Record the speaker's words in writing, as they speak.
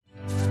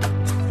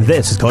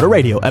This is Coda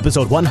Radio,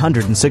 episode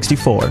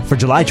 164 for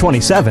July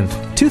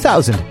 27th,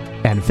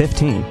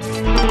 2015.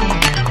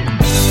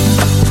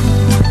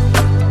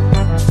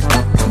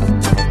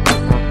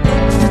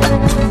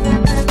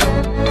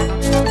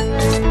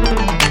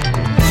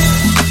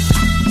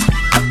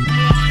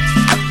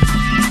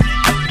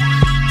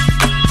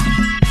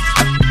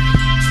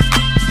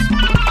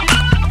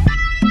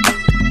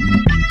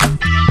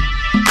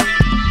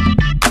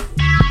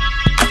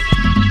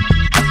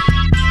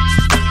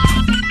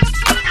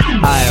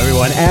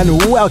 And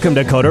welcome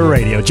to Coda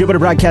Radio, Jupiter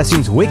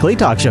Broadcasting's weekly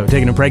talk show,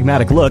 taking a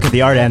pragmatic look at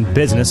the art and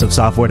business of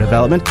software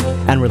development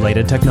and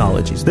related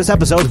technologies. This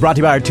episode is brought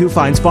to you by our two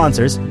fine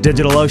sponsors,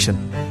 DigitalOcean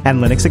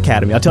and Linux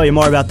Academy. I'll tell you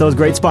more about those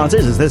great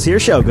sponsors as this here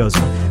show goes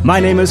on. My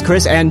name is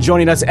Chris, and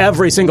joining us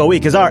every single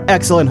week is our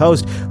excellent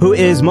host, who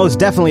is most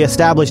definitely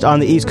established on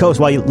the East Coast.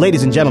 While you,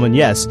 ladies and gentlemen,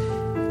 yes,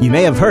 you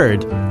may have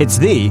heard, it's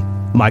the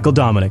Michael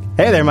Dominic.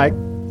 Hey there, Mike.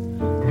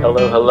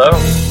 Hello, hello.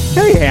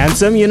 Hey,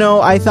 handsome. You know,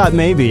 I thought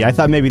maybe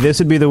this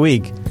would be the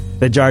week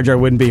that Jar Jar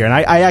wouldn't be here. And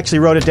I actually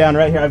wrote it down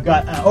right here. I've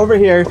got over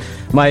here,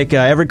 Mike,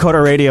 every Coda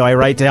Radio, I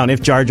write down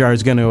if Jar Jar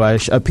is going to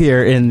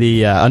appear in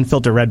the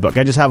Unfiltered Red Book.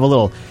 I just have a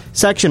little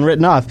section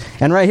written off.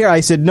 And right here,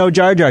 I said, no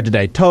Jar Jar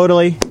today.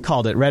 Totally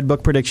called it. Red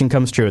Book prediction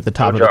comes true at the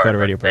top of the Coda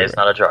Radio program. It's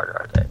not a Jar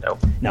Jar day, nope.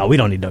 No, we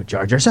don't need no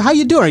Jar Jar. So how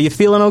you doing? Are you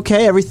feeling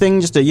okay?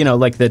 Everything just,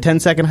 like the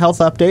 10-second health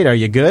update? Are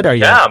you good?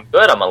 Yeah, I'm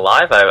good. I'm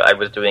alive. I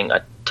was doing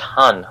a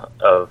ton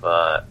of...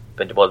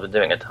 been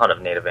doing a ton of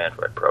native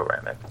Android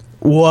programming.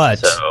 What?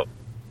 So,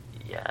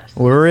 yes.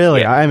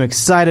 Really? Yeah. I'm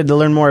excited to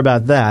learn more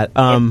about that.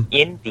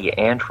 In the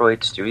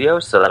Android Studio,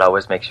 so that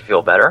always makes you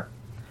feel better.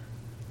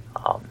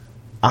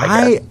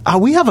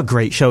 We have a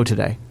great show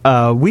today.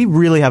 We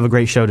really have a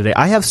great show today.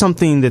 I have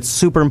something that's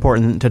super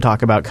important to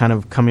talk about, kind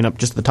of coming up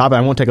just at the top.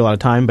 I won't take a lot of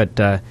time,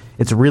 but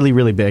it's really,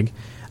 really big.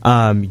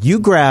 You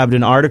grabbed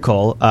an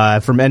article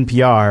from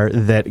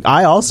NPR that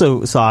I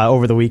also saw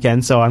over the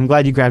weekend, so I'm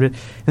glad you grabbed it.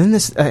 And then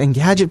this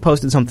Engadget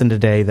posted something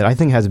today that I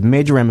think has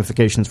major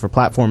ramifications for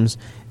platforms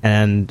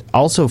and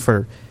also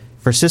for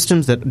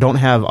systems that don't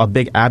have a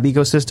big app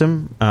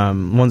ecosystem,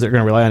 ones that are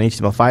going to rely on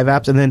HTML5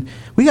 apps. And then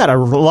we got a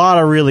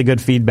lot of really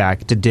good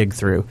feedback to dig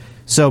through.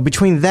 So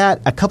between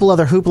that, a couple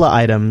other Hoopla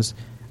items,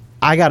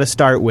 I got to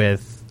start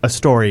with a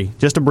story,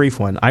 just a brief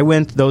one.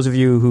 Those of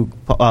you who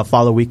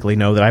follow weekly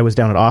know that I was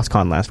down at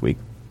OSCON last week.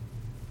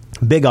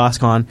 Big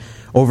OSCON,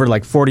 over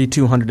like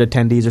 4,200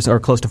 attendees or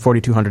close to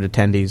 4,200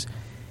 attendees.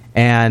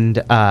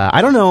 And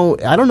I don't know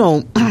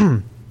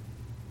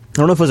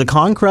if it was a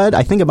Concrud.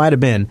 I think it might have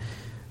been.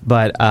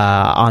 But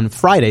on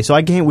Friday, so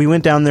we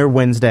went down there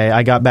Wednesday.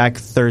 I got back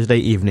Thursday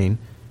evening.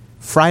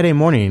 Friday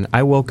morning,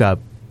 I woke up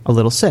a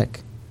little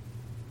sick.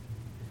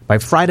 By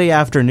Friday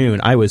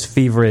afternoon, I was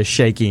feverish,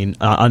 shaking,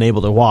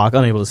 unable to walk,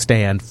 unable to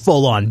stand,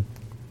 full on,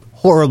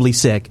 horribly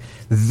sick,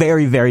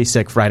 very, very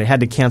sick Friday. Had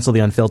to cancel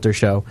the Unfiltered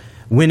show.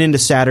 Went into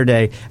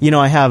Saturday.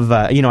 I have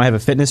a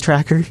fitness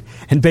tracker,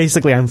 and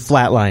basically I'm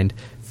flatlined.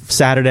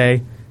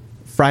 Friday,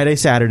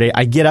 Saturday.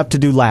 I get up to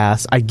do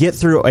LAS. I get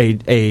through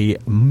a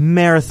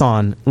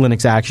marathon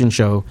Linux Action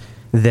Show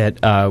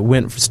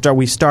that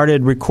we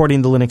started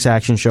recording the Linux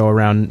Action Show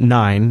around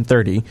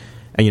 9:30.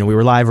 We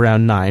were live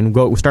around 9.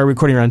 We started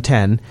recording around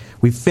 10.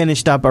 We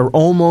finished up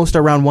almost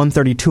around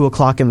 1:30, 2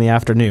 o'clock in the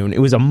afternoon. It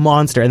was a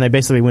monster, and I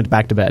basically went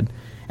back to bed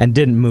and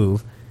didn't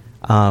move.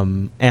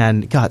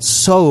 And got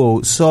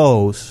so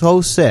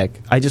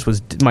sick. I just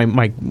was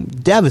my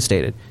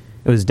devastated.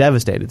 It was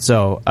devastated.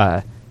 So,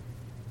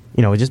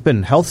 it's just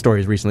been health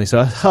stories recently.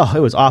 So,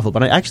 it was awful.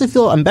 But I actually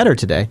feel I'm better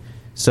today.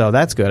 So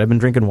that's good. I've been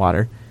drinking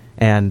water.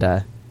 And,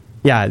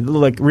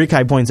 like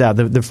Rikai points out,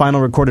 the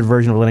final recorded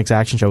version of Linux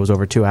Action Show was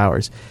over 2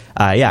 hours.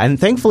 And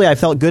thankfully I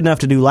felt good enough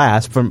to do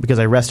LAS because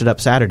I rested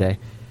up Saturday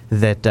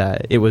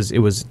that it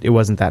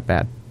wasn't that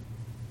bad.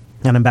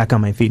 And I'm back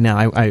on my feet now.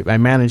 I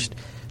managed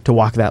to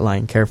walk that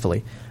line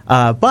carefully.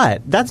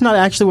 But that's not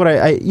actually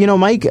what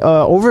Mike,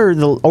 over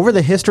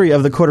the history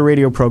of the Coda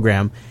Radio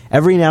program,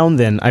 every now and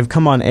then I've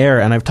come on air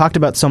and I've talked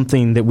about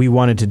something that we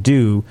wanted to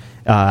do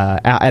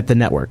at the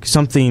network.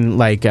 Something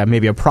like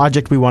maybe a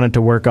project we wanted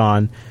to work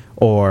on,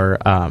 or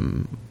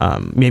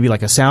maybe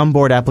like a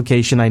soundboard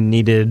application I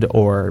needed,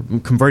 or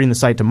converting the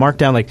site to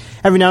Markdown. Like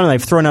every now and then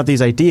I've thrown out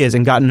these ideas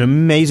and gotten an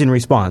amazing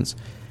response.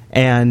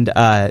 And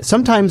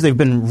sometimes they've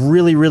been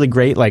really, really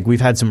great. Like we've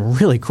had some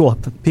really cool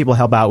people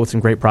help out with some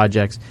great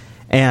projects.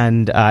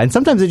 And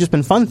sometimes they've just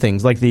been fun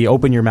things, like the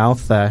open your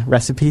mouth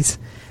recipes.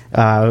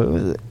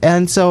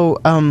 And so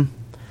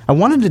I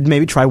wanted to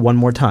maybe try one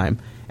more time.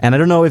 And I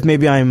don't know if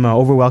maybe I'm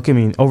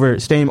overstaying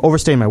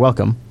my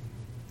welcome.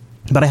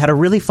 But I had a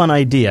really fun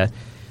idea.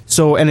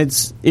 So, and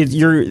this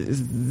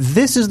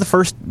is the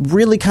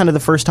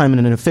first time in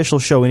an official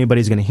show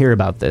anybody's going to hear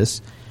about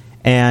this.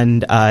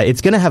 And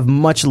it's going to have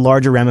much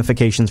larger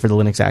ramifications for the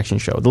Linux Action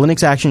Show. The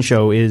Linux Action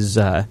Show is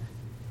in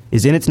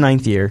its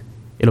 9th year.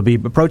 It'll be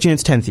approaching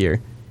its 10th year.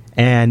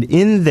 And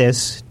in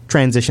this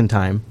transition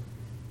time,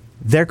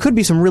 there could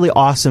be some really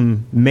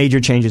awesome major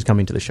changes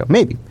coming to the show.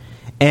 Maybe.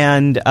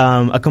 And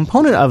a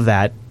component of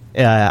that,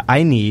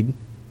 I need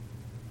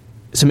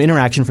some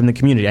interaction from the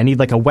community. I need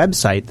like a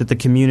website that the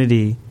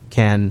community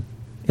can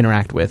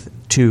interact with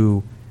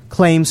to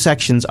claim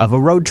sections of a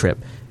road trip.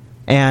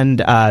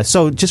 And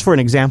so just for an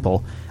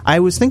example, I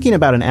was thinking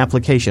about an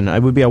application.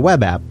 It would be a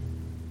web app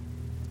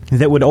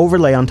that would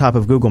overlay on top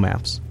of Google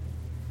Maps.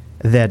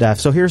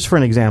 So here's for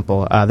an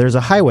example. There's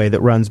a highway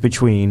that runs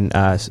between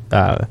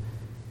the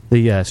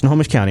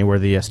Snohomish County, where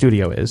the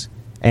studio is,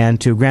 and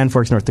to Grand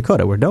Forks, North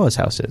Dakota, where Noah's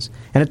house is.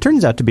 And it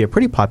turns out to be a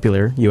pretty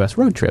popular U.S.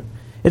 road trip.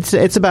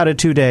 It's about a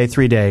 2-day,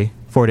 3-day,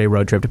 4-day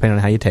road trip, depending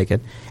on how you take it.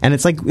 And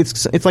it's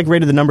like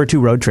rated the number 2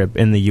 road trip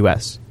in the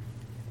U.S.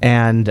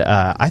 And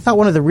I thought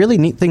one of the really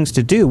neat things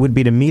to do would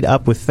be to meet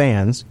up with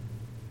fans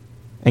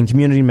and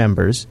community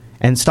members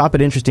and stop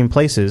at interesting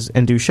places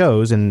and do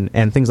shows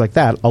and things like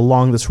that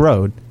along this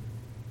road.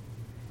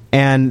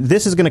 And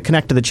this is going to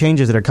connect to the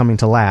changes that are coming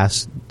to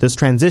LAS. This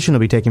transition will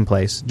be taking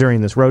place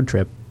during this road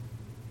trip.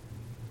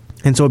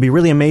 And so it would be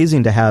really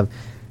amazing to have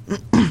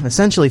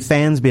essentially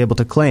fans be able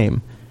to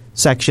claim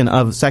sections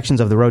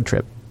of the road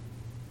trip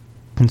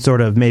and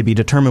sort of maybe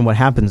determine what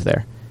happens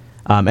there.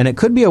 And it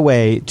could be a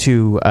way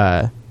to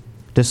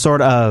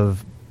sort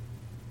of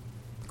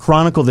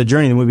chronicle the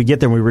journey. And when we get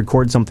there, we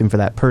record something for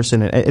that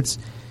person. It's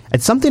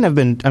something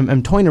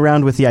I'm toying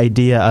around with, the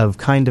idea of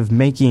kind of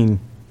making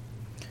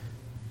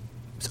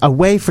a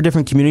way for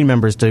different community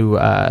members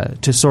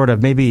to sort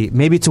of maybe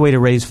it's a way to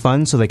raise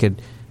funds so they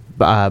could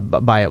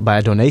by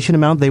a donation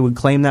amount they would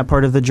claim that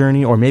part of the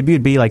journey, or maybe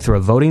it'd be like through a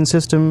voting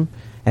system.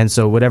 And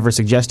so whatever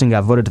suggestion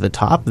got voted to the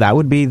top, that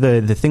would be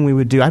the thing we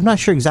would do. I'm not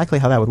sure exactly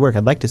how that would work.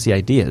 I'd like to see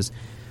ideas.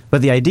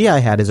 But the idea I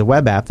had is a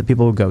web app that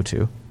people would go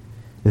to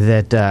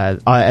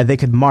that they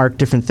could mark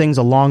different things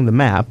along the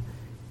map,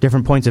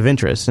 different points of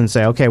interest, and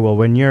say, okay,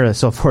 well,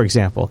 so for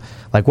example,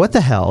 like what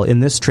the hell in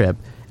this trip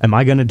am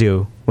I going to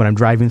do when I'm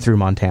driving through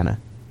Montana?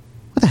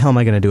 What the hell am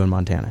I going to do in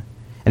Montana?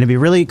 And it'd be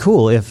really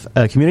cool if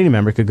a community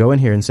member could go in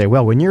here and say,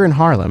 well, when you're in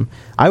Harlem,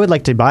 I would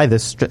like to buy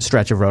this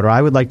stretch of road, or I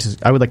would like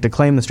to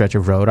claim the stretch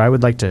of road, or I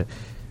would like to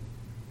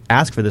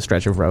ask for the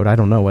stretch of road. I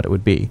don't know what it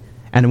would be.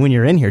 And when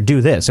you're in here,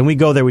 do this. And we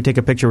go there, we take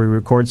a picture, we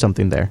record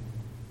something there.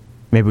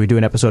 Maybe we do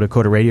an episode of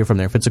Coda Radio from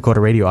there if it's a Coda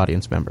Radio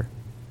audience member.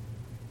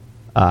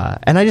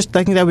 And I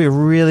think that would be a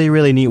really,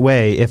 really neat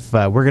way if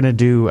we're going to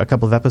do a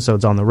couple of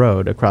episodes on the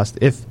road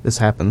if this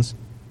happens.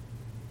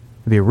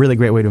 It'd be a really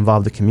great way to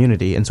involve the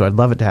community, and so I'd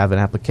love it to have an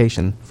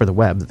application for the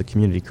web that the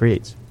community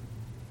creates.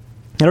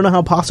 I don't know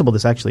how possible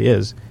this actually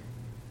is.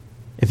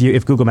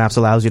 If Google Maps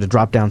allows you to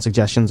drop down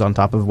suggestions on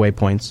top of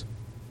waypoints,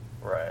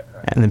 right.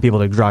 And then people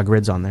to draw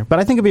grids on there. But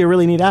I think it'd be a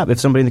really neat app if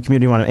somebody in the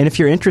community wanted. And if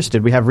you're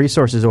interested, we have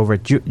resources over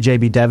at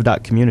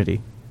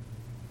jbdev.community,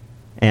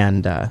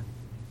 and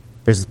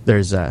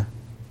there's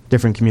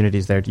different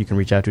communities there you can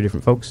reach out to,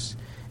 different folks,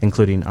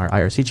 including our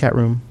IRC chat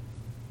room,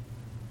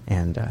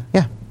 and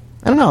yeah.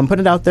 I don't know. I'm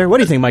putting it out there. What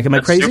do you think, Mike? Am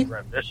I crazy? Super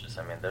ambitious.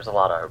 I mean, there's a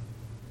lot of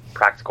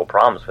practical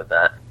problems with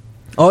that.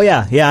 Oh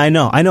yeah, I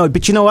know.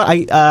 But you know what?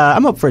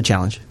 I'm up for a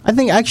challenge. I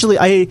think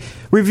actually,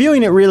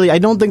 reviewing it really, I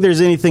don't think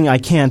there's anything I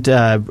can't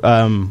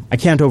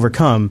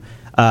overcome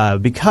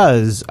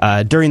because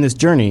during this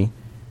journey,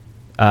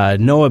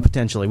 Noah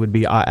potentially would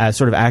be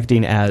sort of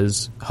acting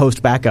as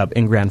host backup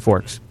in Grand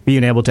Forks,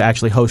 being able to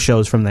actually host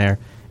shows from there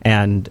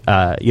and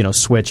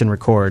switch and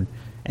record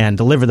and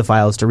deliver the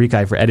files to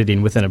Rikai for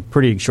editing within a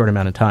pretty short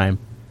amount of time.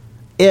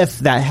 If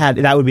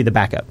that would be the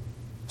backup.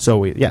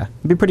 So it'd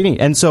be pretty neat.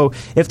 And so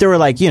if there were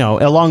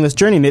along this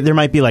journey, there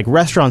might be like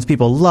restaurants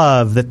people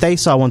love that they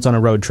saw once on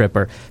a road trip,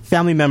 or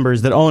family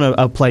members that own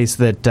a place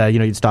that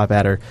you'd stop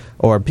at,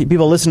 or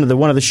people listen to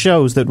one of the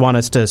shows that want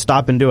us to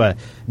stop and do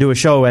a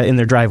show in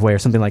their driveway or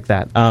something like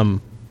that.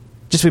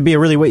 Just would be a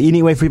really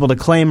neat way for people to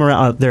claim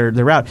around their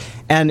route.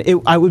 And it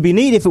would be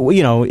neat if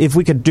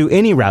we could do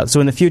any route.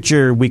 So in the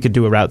future, we could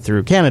do a route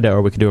through Canada,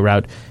 or we could do a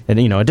route in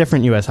a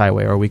different U.S.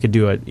 highway, or we could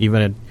do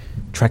even a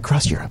trek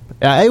across Europe.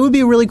 It would be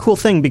a really cool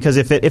thing, because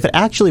if it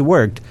actually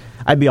worked,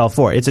 I'd be all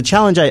for it. It's a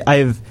challenge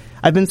I've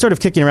been sort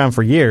of kicking around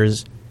for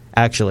years,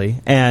 actually,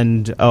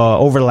 and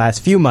over the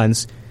last few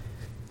months,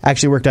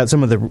 actually worked out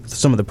some of the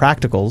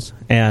practicals,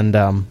 and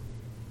I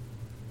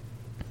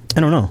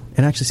don't know.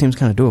 It actually seems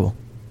kind of doable.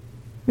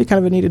 Be kind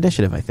of a neat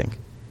initiative, I think.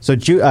 So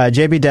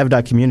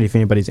jbdev.community if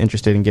anybody's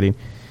interested in getting.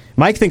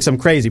 Mike thinks I'm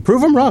crazy.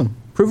 Prove him wrong.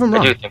 I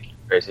do think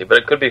you're crazy, but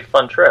it could be a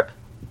fun trip.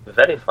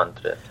 Very fun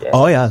trip. Yeah.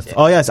 Oh yes. Yeah.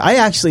 Oh yes.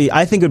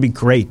 I think it would be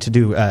great to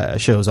do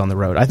shows on the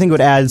road. I think it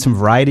would add some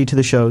variety to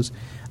the shows.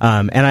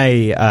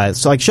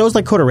 So like shows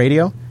like Coda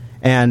Radio,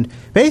 and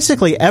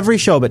basically every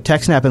show but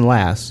TechSnap and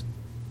LAS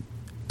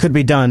could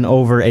be done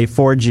over a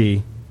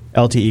 4G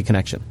LTE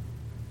connection.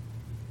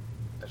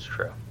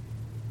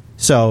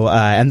 So,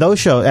 and those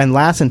shows, and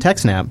LAS and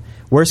TechSnap,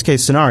 worst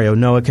case scenario,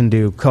 Noah can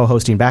do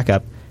co-hosting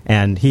backup,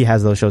 and he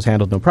has those shows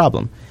handled no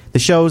problem. The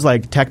shows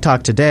like Tech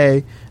Talk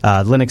Today,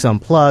 Linux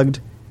Unplugged,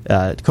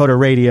 Coda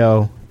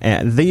Radio,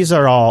 and these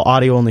are all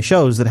audio-only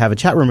shows that have a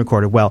chat room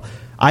recorded. Well,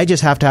 I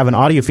just have to have an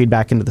audio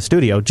feedback into the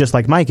studio, just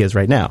like Mike is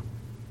right now.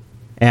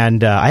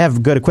 And I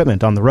have good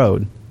equipment on the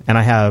road, and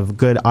I have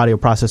good audio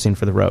processing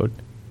for the road.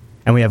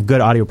 And we have good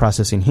audio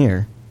processing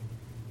here.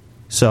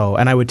 So,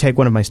 and I would take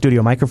one of my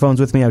studio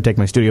microphones with me. I would take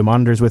my studio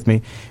monitors with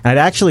me, and I'd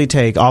actually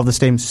take all the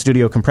same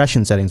studio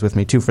compression settings with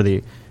me too for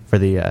the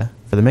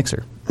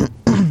mixer.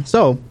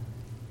 So,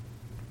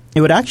 it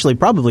would actually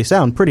probably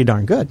sound pretty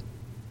darn good.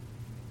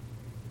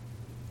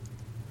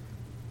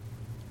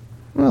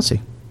 We'll see.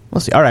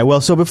 All right.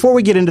 Well, so before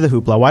we get into the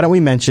hoopla, why don't we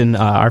mention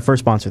our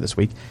first sponsor this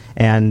week?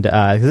 And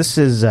this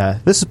is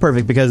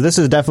perfect because this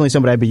is definitely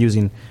somebody I'd be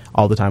using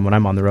all the time when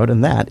I'm on the road,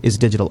 and that is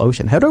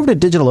DigitalOcean. Head over to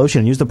DigitalOcean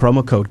and use the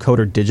promo code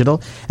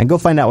CODERDIGITAL and go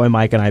find out why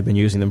Mike and I have been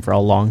using them for a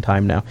long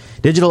time now.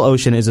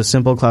 DigitalOcean is a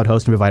simple cloud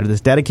hosting provider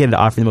that's dedicated to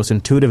offering the most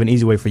intuitive and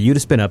easy way for you to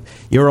spin up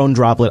your own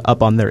droplet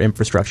up on their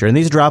infrastructure. And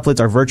these droplets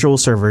are virtual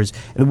servers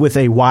with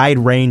a wide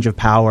range of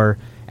power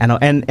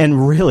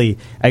and really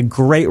a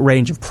great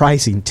range of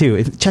pricing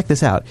too. Check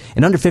this out: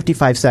 in under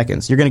 55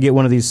 seconds, you're going to get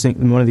one of these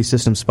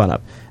systems spun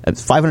up.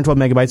 It's 512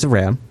 megabytes of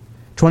RAM,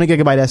 20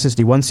 gigabyte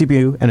SSD, one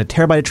CPU, and a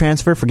terabyte of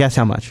transfer for guess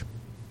how much?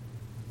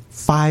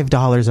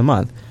 $5 a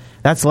month.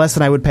 That's less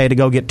than I would pay to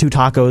go get 2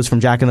 tacos from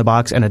Jack in the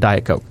Box and a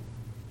Diet Coke.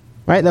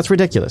 Right? That's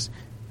ridiculous.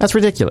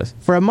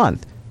 For a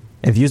month.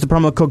 If you use the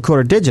promo code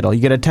CODERDIGITAL,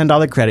 you get a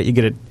 $10 credit. You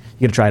get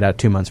to try it out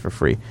 2 months for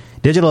free.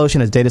 DigitalOcean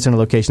has data center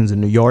locations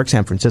in New York,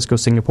 San Francisco,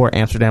 Singapore,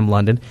 Amsterdam,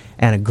 London,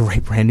 and a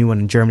great brand new one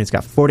in Germany. It's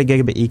got 40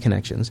 gigabit E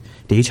connections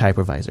to each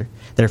hypervisor.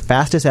 Their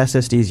fastest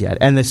SSDs yet.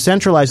 And the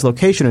centralized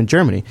location in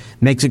Germany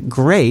makes it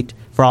great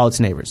for all its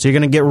neighbors. So you're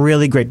going to get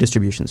really great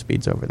distribution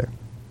speeds over there.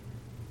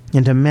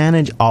 And to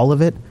manage all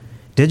of it,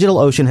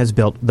 DigitalOcean has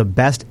built the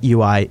best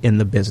UI in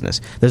the business.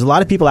 There's a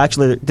lot of people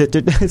actually,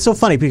 it's so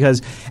funny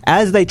because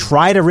as they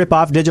try to rip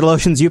off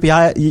DigitalOcean's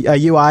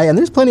UI, and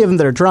there's plenty of them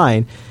that are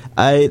trying,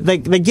 they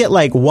get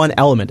like one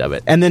element of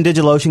it. And then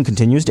DigitalOcean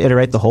continues to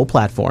iterate the whole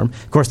platform.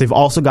 Of course, they've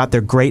also got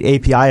their great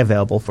API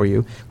available for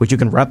you, which you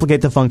can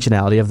replicate the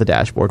functionality of the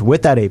dashboard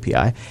with that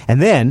API.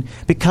 And then,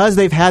 because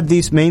they've had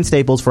these main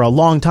staples for a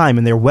long time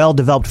and they're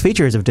well-developed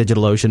features of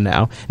DigitalOcean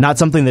now, not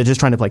something they're just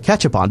trying to play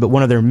catch-up on, but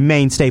one of their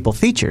main staple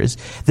features,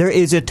 there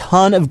is a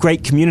ton of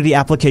great community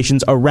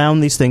applications around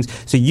these things,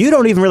 so you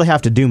don't even really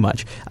have to do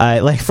much.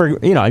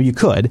 You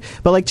could,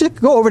 but just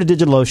go over to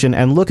DigitalOcean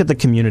and look at the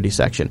community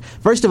section.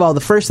 First of all,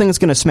 the first thing that's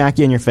going to smack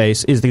you in your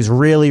face is these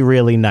really,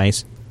 really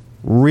nice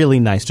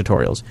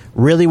tutorials.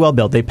 Really well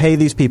built. They pay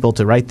these people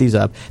to write these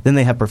up. Then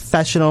they have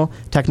professional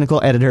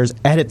technical editors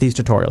edit these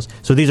tutorials.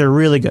 So these are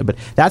really good. But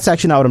that's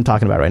actually not what I'm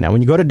talking about right now.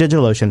 When you go to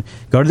DigitalOcean,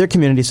 go to their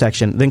community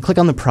section, then click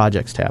on the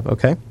projects tab,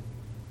 okay?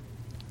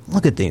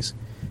 Look at these.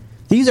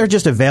 These are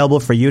just available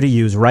for you to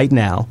use right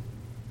now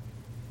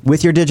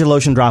with your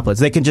DigitalOcean droplets.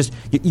 They can just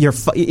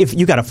if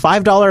you got a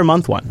 $5 a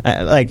month one,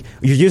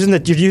 you're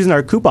using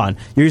our coupon,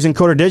 you're using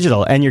Coder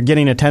Digital, and you're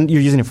getting you're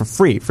using it for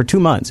free for 2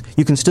 months.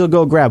 You can still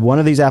go grab one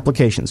of these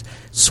applications.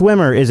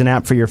 Swimmer is an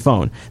app for your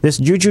phone. This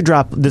Juju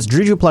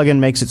plugin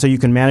makes it so you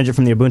can manage it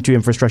from the Ubuntu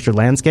infrastructure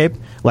landscape,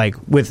 like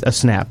with a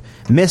snap.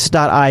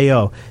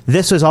 Mist.io.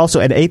 This is also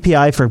an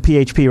API for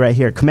PHP right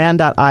here.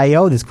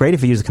 Command.io. This is great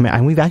if you use command.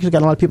 And we've actually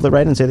got a lot of people that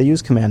write and say they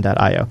use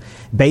Command.io.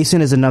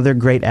 Basin is another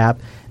great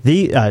app.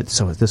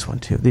 So is this one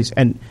too.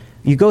 And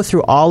you go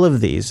through all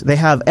of these. They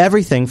have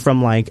everything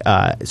from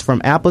from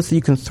applets that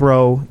you can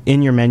throw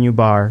in your menu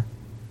bar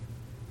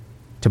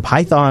to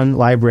Python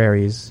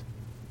libraries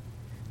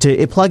to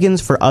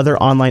plugins for other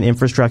online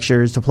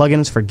infrastructures to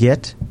plugins for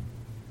Git.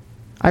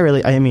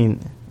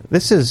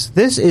 This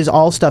is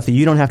all stuff that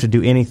you don't have to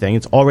do anything.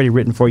 It's already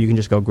written for you. You can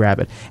just go grab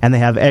it. And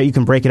you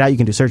can break it out. You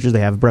can do searches. They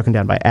have it broken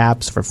down by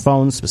apps for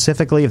phones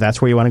specifically, if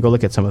that's where you want to go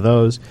look at some of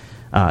those.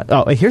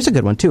 Here's a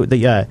good one too.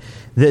 The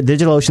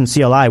DigitalOcean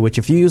CLI, which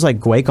if you use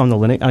like Quake on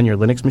your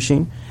Linux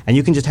machine, and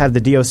you can just have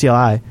the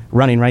DOCLI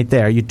running right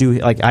there. You do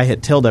I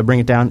hit tilde, bring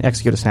it down,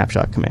 execute a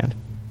snapshot command.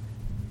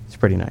 It's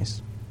pretty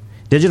nice.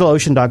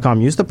 DigitalOcean.com.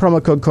 Use the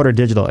promo code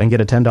CODERDIGITAL and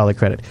get a $10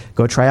 credit.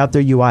 Go try out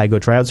their UI. Go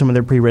try out some of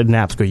their pre-written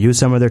apps. Go use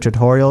some of their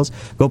tutorials.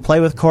 Go play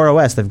with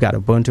CoreOS. They've got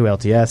Ubuntu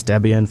LTS,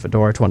 Debian,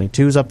 Fedora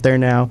 22's up there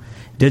now.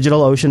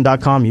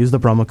 DigitalOcean.com. Use the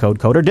promo code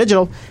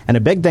CODERDIGITAL. And a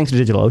big thanks to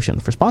DigitalOcean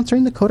for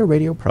sponsoring the Coder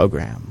Radio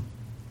program.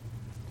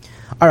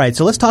 All right,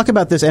 so let's talk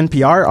about this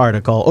NPR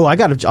article.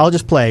 I'll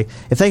just play.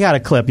 If they got a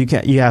clip,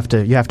 you have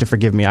to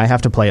forgive me. I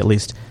have to play at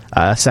least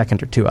a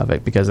second or two of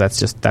it because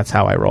that's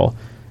how I roll.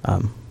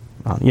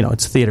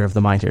 It's theater of the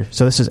mind here.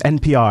 So this is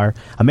NPR.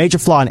 A major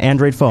flaw in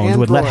Android phones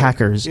would let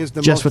hackers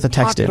just with a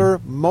text in. Android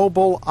is the most popular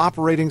mobile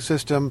operating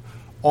system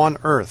on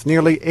Earth.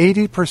 Nearly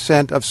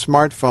 80% of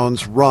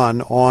smartphones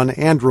run on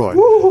Android.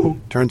 Woo!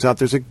 Turns out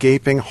there's a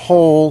gaping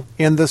hole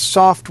in the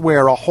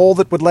software, a hole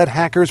that would let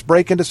hackers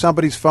break into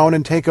somebody's phone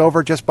and take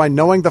over just by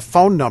knowing the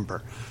phone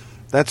number.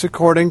 That's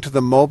according to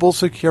the mobile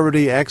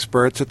security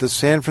experts at the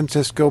San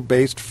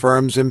Francisco-based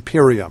firm's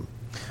Imperium.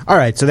 All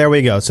right, so there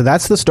we go. So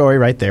that's the story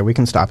right there. We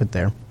can stop it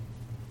there.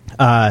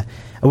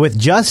 With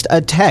just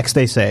a text,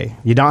 they say.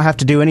 You don't have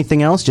to do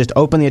anything else. Just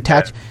open the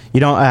attach.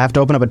 You don't have to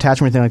open up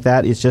attachment or anything like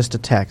that. It's just a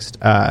text.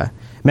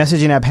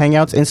 Messaging app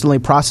Hangouts instantly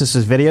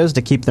processes videos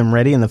to keep them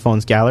ready in the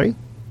phone's gallery.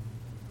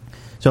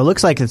 So it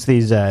looks like it's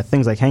these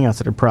things like Hangouts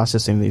that are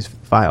processing these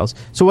files.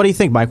 So what do you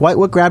think, Mike?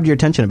 What grabbed your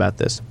attention about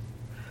this?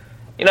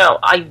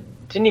 I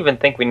didn't even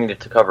think we needed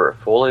to cover it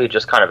fully.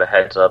 Just kind of a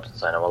heads up,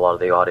 since I know a lot of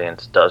the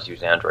audience does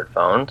use Android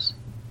phones.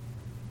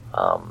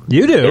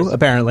 You do,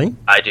 apparently.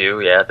 I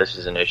do, yeah. This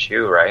is an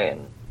issue, right?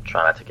 And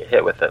try not to get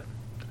hit with it.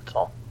 That's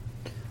all.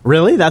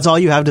 Really? That's all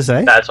you have to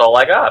say? That's all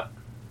I got.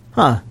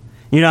 Huh.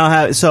 You know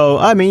how? So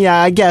I mean, yeah,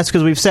 I guess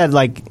because we've said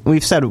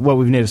what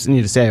we need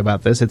to say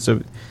about this.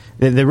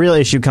 The real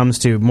issue comes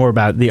to more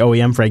about the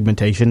OEM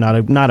fragmentation, not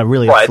a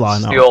really right, flaw.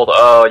 It's in the old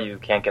you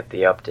can't get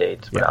the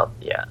updates without.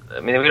 Yeah, I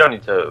mean, we don't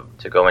need to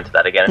go into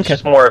that again. It's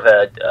just more of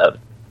a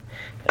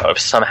if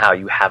somehow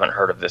you haven't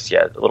heard of this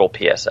yet, a little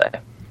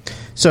PSA.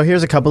 So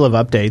here's a couple of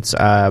updates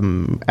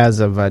as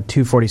of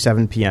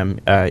 2:47 p.m.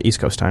 East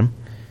Coast time.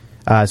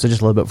 So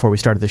just a little bit before we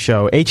started the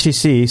show,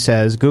 HTC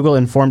says Google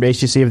informed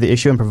HTC of the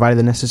issue and provided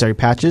the necessary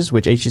patches,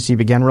 which HTC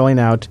began rolling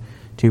out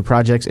to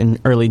projects in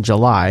early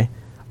July.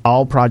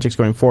 All projects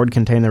going forward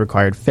contain the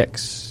required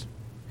fix.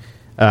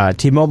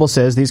 T-Mobile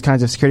says these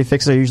kinds of security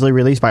fixes are usually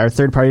released by our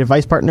third-party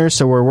device partners,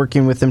 so we're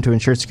working with them to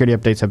ensure security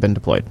updates have been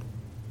deployed.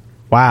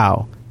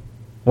 Wow.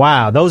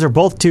 Those are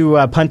both two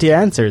punty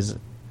answers.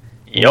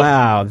 Yep.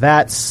 Wow,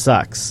 that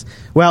sucks.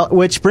 Well,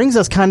 which brings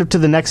us kind of to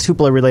the next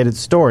Hoopla-related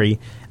story.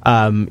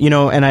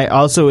 And I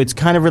also, it's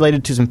kind of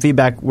related to some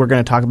feedback we're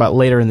going to talk about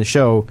later in the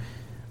show.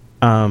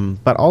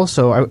 But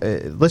also,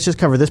 let's just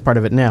cover this part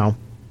of it now.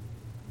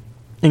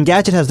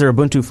 Engadget has their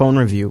Ubuntu phone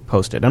review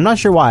posted. I'm not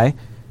sure why,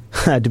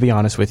 to be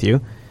honest with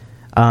you.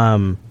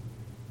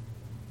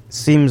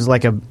 Seems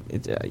like a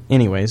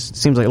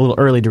little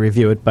early to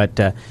review it, but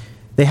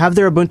they have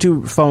their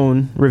Ubuntu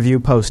phone review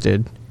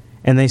posted,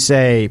 and they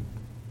say,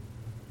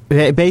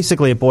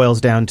 basically it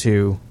boils down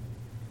to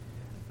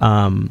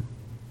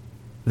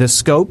the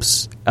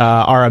scopes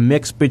are a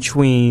mix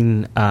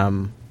between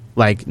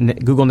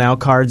Google Now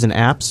cards and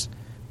apps,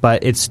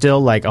 but it's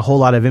still like a whole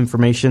lot of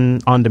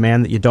information on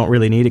demand that you don't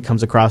really need. It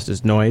comes across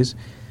as noise.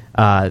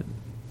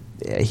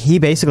 He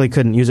basically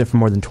couldn't use it for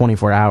more than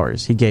 24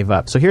 hours. He gave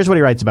up. So here's what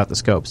he writes about the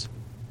scopes.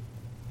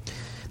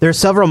 There are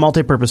several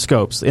multi-purpose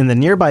scopes. In the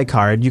nearby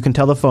card, you can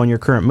tell the phone your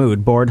current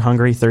mood, bored,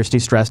 hungry, thirsty,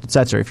 stressed,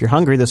 etc. If you're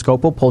hungry, the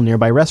scope will pull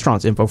nearby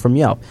restaurants info from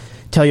Yelp.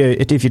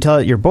 If you tell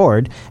it you're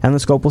bored, and the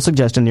scope will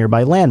suggest a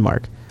nearby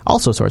landmark,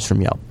 also sourced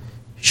from Yelp.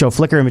 Show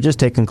Flickr images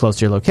taken close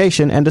to your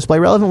location, and display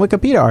relevant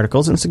Wikipedia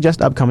articles and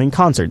suggest upcoming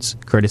concerts,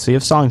 courtesy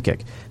of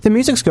Songkick. The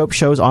music scope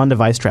shows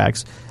on-device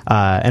tracks,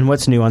 and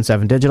what's new on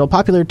 7 Digital,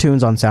 popular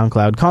tunes on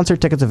SoundCloud, concert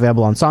tickets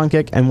available on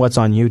Songkick, and what's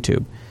on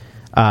YouTube.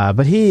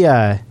 But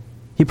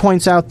he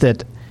points out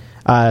that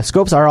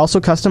scopes are also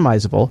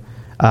customizable,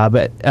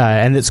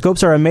 and that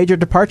scopes are a major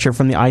departure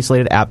from the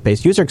isolated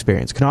app-based user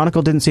experience.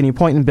 Canonical didn't see any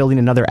point in building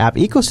another app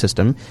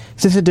ecosystem,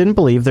 since it didn't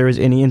believe there was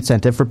any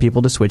incentive for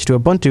people to switch to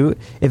Ubuntu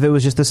if it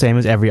was just the same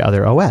as every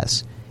other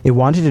OS. It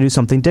wanted to do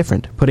something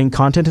different, putting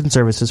content and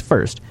services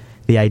first.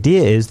 The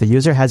idea is the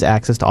user has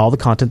access to all the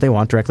content they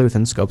want directly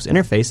within Scope's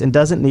interface and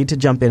doesn't need to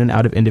jump in and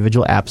out of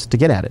individual apps to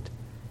get at it.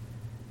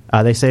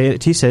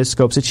 He says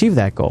Scopes achieve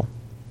that goal.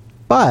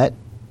 But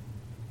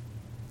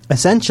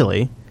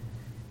essentially,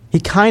 he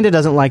kind of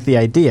doesn't like the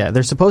idea.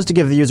 They're supposed to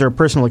give the user a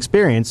personal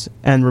experience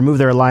and remove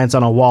their reliance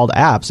on walled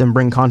apps and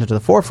bring content to the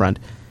forefront,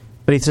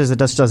 but he says it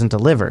just doesn't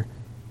deliver.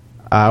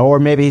 Or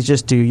maybe he's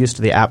just too used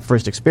to the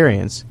app-first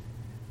experience.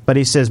 But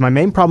he says, my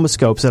main problem with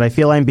Scopes is that I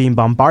feel I'm being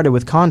bombarded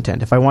with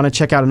content. If I want to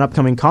check out an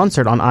upcoming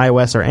concert on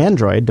iOS or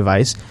Android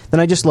device,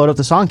 then I just load up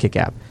the Songkick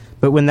app.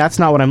 But when that's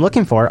not what I'm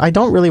looking for, I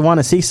don't really want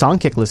to see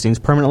Songkick listings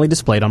permanently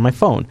displayed on my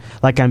phone,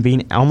 like I'm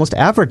being almost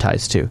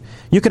advertised to.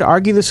 You could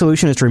argue the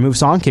solution is to remove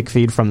Songkick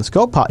feed from the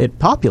scope it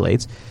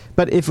populates,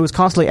 but if it was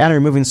constantly adding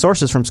and removing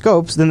sources from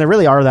scopes, then they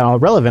really are that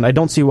irrelevant. I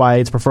don't see why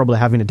it's preferable to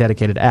having a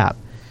dedicated app.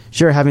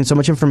 Sure, having so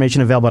much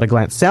information available at a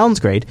glance sounds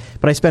great,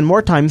 but I spend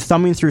more time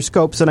thumbing through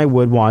scopes than I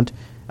would want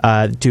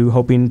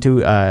hopping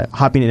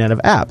in and out of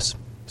apps.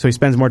 So he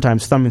spends more time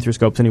thumbing through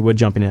scopes than he would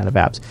jumping in and out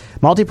of apps.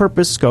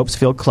 Multi-purpose scopes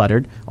feel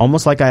cluttered,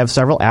 almost like I have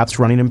several apps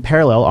running in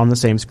parallel on the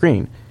same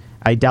screen.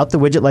 I doubt the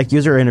widget-like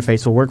user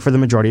interface will work for the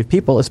majority of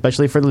people,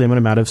 especially for the limited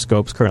amount of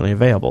scopes currently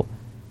available.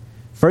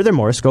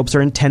 Furthermore, scopes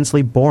are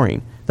intensely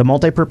boring. The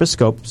multi-purpose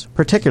scopes,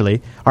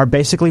 particularly, are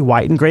basically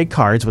white and gray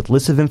cards with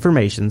lists of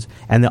informations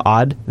and the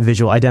odd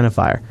visual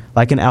identifier,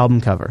 like an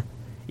album cover.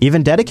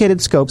 Even dedicated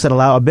scopes that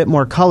allow a bit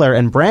more color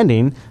and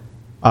branding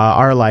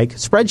are like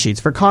spreadsheets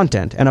for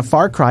content, and a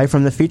far cry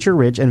from the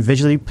feature-rich and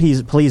visually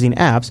pleasing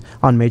apps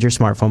on major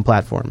smartphone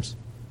platforms.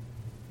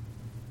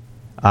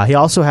 He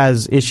also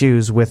has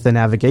issues with the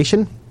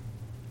navigation.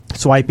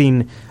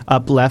 Swiping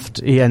up left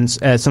and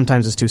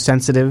sometimes is too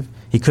sensitive.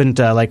 He couldn't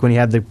when he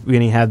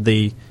had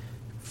the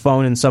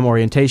phone in some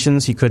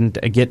orientations, he couldn't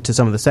get to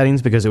some of the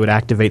settings because it would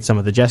activate some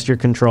of the gesture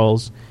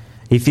controls.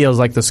 He feels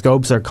like the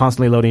scopes are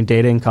constantly loading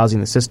data and causing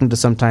the system to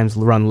sometimes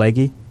run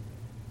leggy,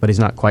 but he's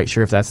not quite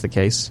sure if that's the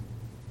case.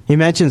 He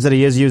mentions that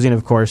he is using,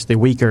 of course, the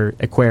weaker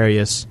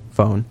Aquarius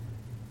phone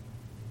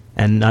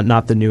and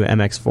not the new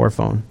MX4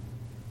 phone.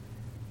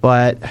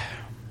 But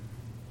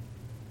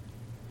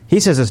He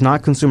says it's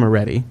not consumer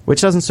ready,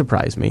 which doesn't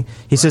surprise me.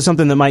 He says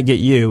something that might get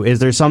you is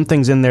there's some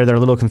things in there that are a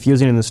little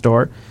confusing in the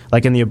store.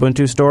 Like in the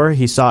Ubuntu store,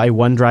 he saw a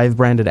OneDrive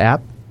branded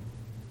app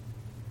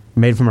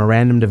made from a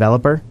random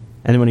developer,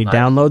 and when he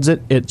downloads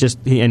it,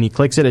 he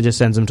clicks it, it just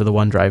sends him to the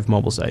OneDrive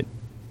mobile site.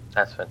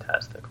 That's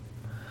fantastic.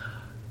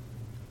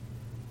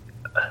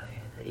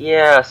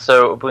 Yeah,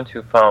 so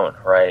Ubuntu Phone,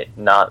 right?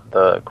 Not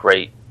the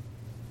great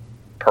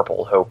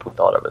purple hope we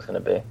thought it was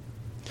going to be.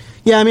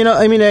 Yeah, I mean,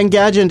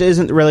 Engadget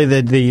isn't really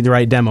the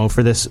right demo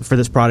for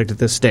this product at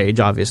this stage,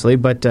 obviously.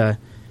 But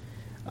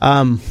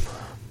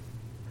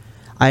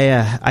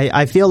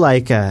I feel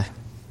like some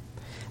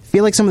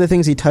of the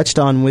things he touched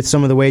on with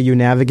some of the way you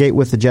navigate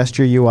with the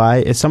gesture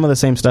UI is some of the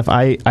same stuff.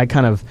 I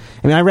ran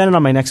it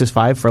on my Nexus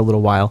 5 for a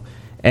little while,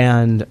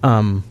 and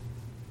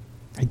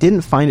I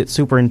didn't find it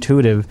super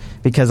intuitive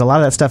because a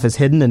lot of that stuff is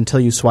hidden until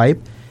you swipe.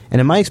 And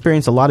in my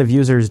experience, a lot of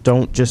users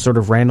don't just sort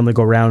of randomly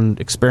go around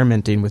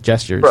experimenting with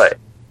gestures. Right.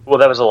 Well,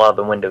 that was a lot of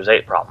the Windows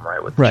 8 problem,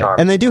 right? With the charm.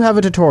 And they do have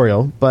a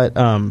tutorial, but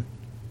I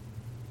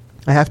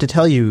have to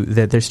tell you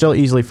that they're still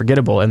easily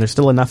forgettable, and there's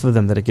still enough of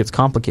them that it gets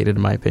complicated,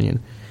 in my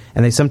opinion.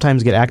 And they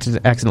sometimes get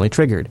accidentally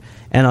triggered.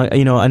 And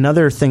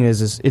another thing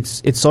is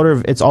it's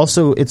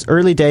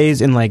early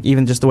days in like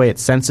even just the way it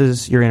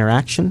senses your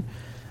interaction.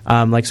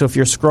 So if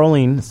you're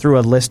scrolling through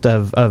a list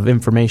of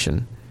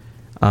information,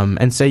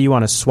 and say you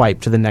want to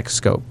swipe to the next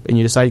scope, and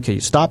you decide, okay, you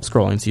stop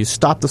scrolling, so you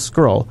stop the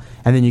scroll,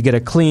 and then you get a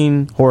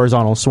clean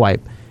horizontal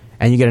swipe,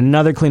 and you get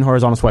another clean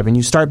horizontal swipe, and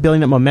you start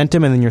building up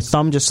momentum, and then your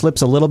thumb just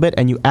slips a little bit,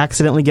 and you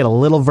accidentally get a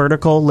little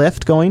vertical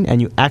lift going,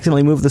 and you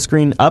accidentally move the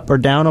screen up or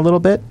down a little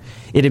bit,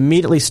 it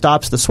immediately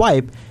stops the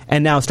swipe,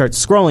 and now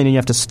starts scrolling, and you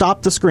have to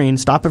stop the screen,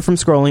 stop it from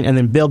scrolling, and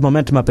then build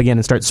momentum up again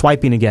and start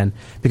swiping again,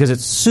 because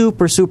it's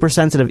super, super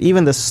sensitive.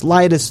 Even the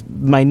slightest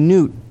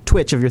minute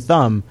twitch of your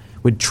thumb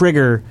would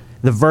trigger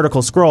the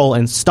vertical scroll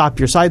and stop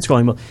your side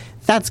scrolling. Well,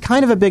 that's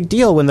kind of a big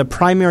deal when the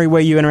primary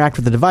way you interact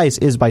with the device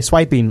is by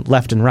swiping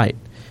left and right.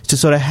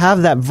 So to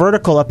have that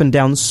vertical up and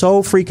down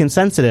so freaking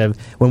sensitive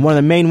when one of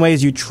the main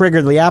ways you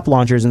trigger the app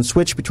launchers and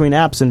switch between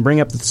apps and bring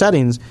up the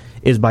settings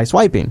is by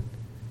swiping.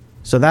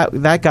 So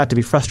that got to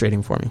be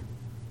frustrating for me.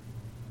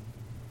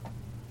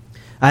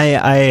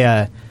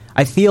 I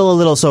feel a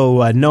little.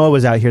 So Noah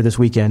was out here this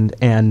weekend,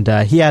 and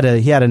he had a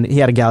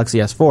Galaxy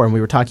S4, and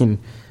we were talking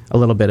a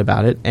little bit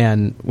about it,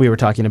 and we were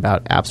talking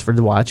about apps for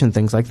the watch and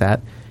things like that.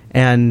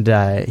 And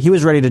he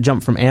was ready to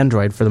jump from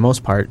Android for the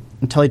most part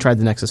until he tried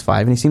the Nexus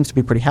 5, and he seems to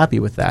be pretty happy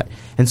with that.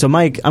 And so,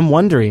 Mike, I'm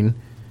wondering,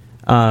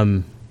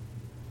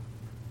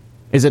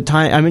 is it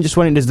time? I'm just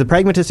wondering, does the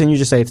pragmatist in you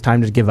just say it's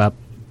time to give up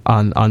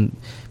on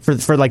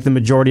for like the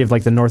majority of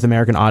like the North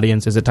American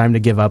audience? Is it time to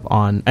give up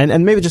on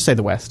and maybe just say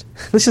the West?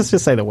 Let's just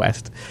say the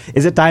West.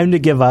 Is it time to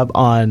give up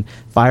on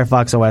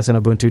Firefox OS and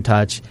Ubuntu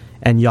Touch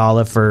and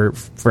Yalla for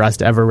us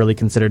to ever really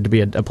consider to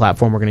be a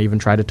platform we're going to even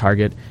try to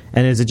target?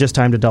 And is it just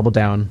time to double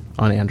down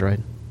on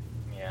Android?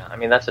 Yeah, I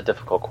mean, that's a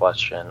difficult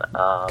question.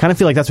 Kind of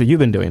feel like that's what you've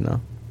been doing, though.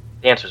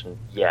 The answer is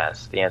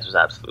yes. The answer is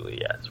absolutely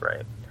yes,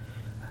 right?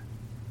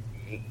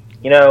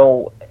 You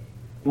know,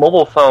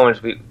 mobile phones,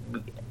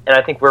 and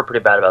I think we're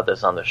pretty bad about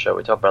this on the show.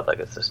 We talk about like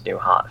it's this new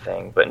hot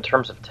thing, but in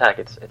terms of tech,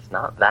 it's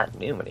not that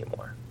new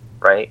anymore,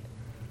 right?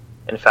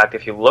 In fact,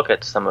 if you look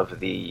at some of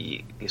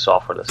the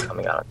software that's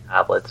coming out on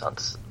tablets, on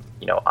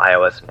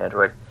iOS and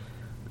Android,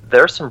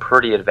 there's some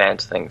pretty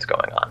advanced things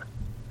going on.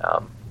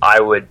 I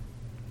would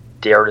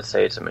dare to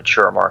say it's a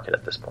mature market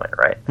at this point,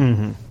 right?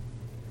 Mm-hmm.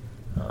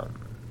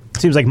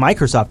 Seems like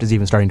Microsoft is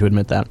even starting to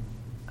admit that.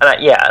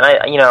 And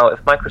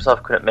if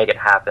Microsoft couldn't make it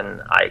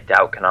happen, I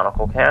doubt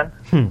Canonical can.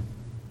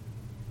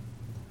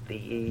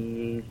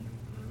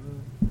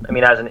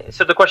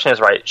 So the question is,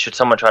 right, should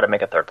someone try to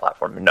make a third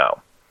platform?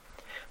 No.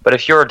 But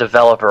if you're a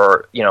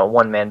developer,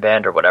 one-man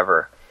band or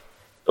whatever,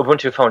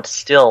 Ubuntu Phone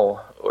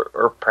still,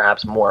 or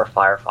perhaps more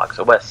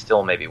Firefox OS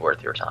still may be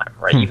worth your time,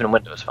 right? Even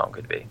Windows Phone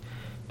could be,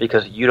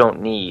 because you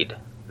don't need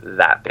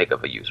that big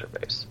of a user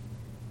base.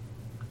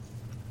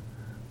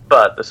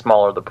 But the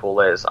smaller the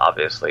pool is,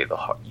 obviously,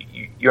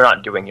 you're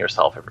not doing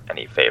yourself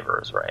any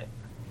favors, right?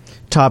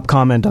 Top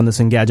comment on this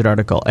Engadget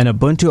article: an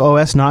Ubuntu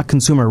OS not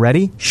consumer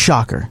ready?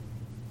 Shocker.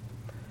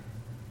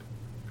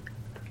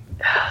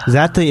 Is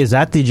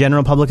that the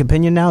general public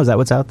opinion now? Is that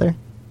what's out there?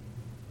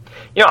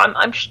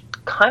 I'm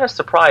kind of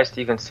surprised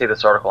to even see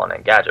this article on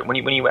Engadget. When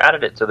you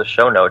added it to the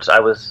show notes, I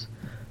was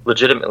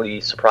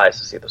legitimately surprised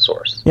to see the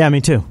source. Yeah,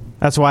 me too.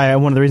 That's why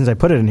one of the reasons I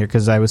put it in here,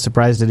 because I was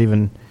surprised it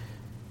even.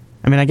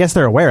 I mean, I guess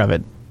they're aware of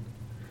it.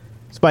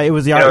 But it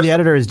was the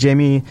editor is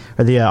Jamie,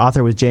 or the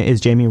author is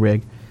Jamie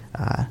Rigg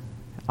on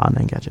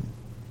Engadget.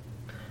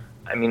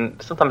 I mean,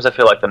 sometimes I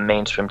feel like the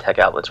mainstream tech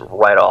outlets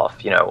write off,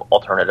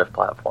 alternative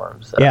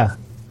platforms. Yeah.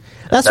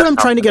 That's what I'm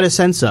trying to get a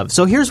sense of.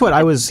 So here's what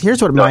my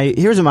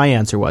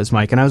answer was,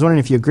 Mike, and I was wondering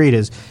if you agreed.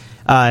 Is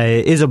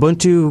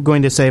Ubuntu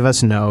going to save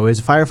us? No.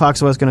 Is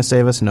Firefox OS going to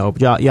save us? No.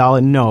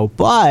 Y'all, no.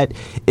 But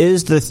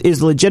is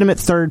the legitimate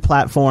third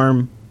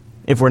platform,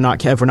 if we're not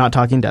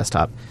talking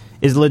desktop,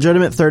 is the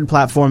legitimate third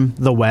platform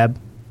the web?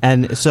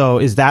 And so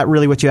is that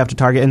really what you have to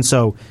target? And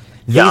so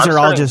these are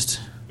all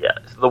just... Yeah,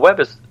 the web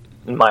is,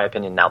 in my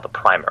opinion, now the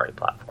primary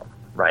platform,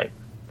 right?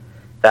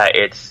 That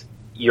it's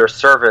your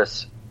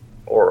service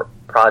or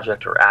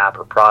project or app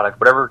or product,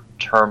 whatever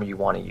term you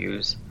want to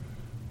use,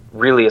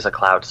 really is a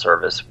cloud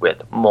service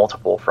with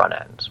multiple front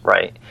ends,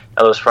 right?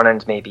 Now, those front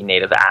ends may be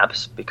native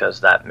apps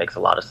because that makes a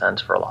lot of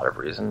sense for a lot of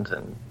reasons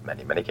in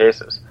many, many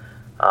cases.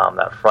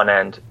 That front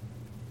end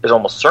is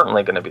almost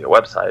certainly going to be a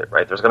website,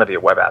 right? There's going to be a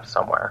web app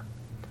somewhere.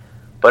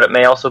 But it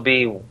may also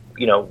be,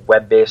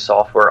 web-based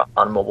software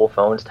on mobile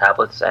phones,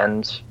 tablets,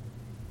 and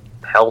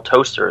hell,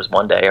 toasters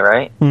one day,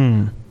 right?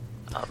 And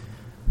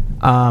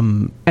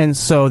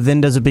so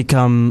then does it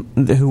become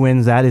who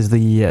wins? That is so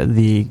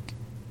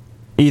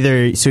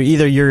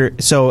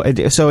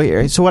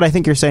what I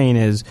think you're saying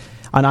is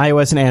on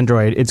iOS and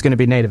Android it's going to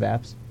be native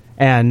apps,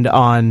 and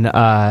on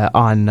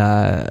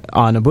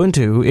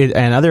Ubuntu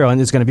and other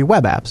ones it's going to be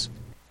web apps.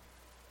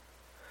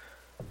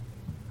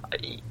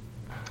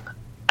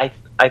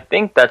 I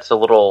think that's a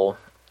little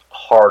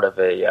hard of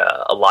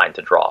a line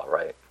to draw,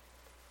 right?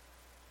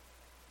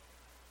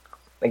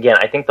 Again,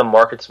 I think the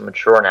market's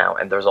mature now,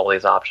 and there's all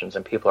these options,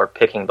 and people are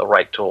picking the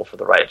right tool for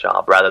the right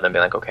job, rather than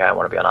being like, okay, I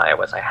want to be on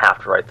iOS, I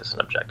have to write this in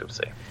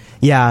Objective-C.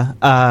 Yeah,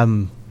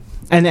 and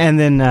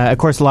then, of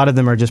course, a lot of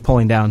them are just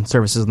pulling down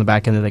services in the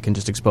back end that they can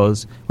just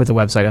expose with the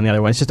website on the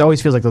other one. It just always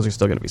feels like those are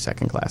still going to be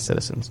second-class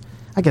citizens.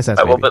 I guess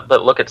that's well,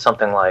 but look at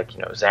something like,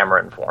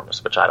 Xamarin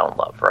Forms, which I don't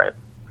love, right?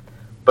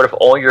 But if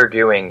all you're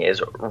doing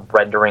is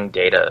rendering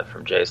data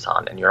from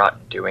JSON, and you're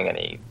not doing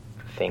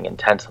anything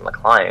intense on the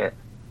client,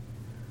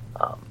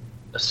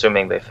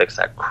 assuming they fix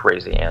that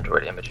crazy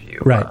Android image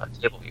view,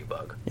 table view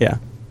bug,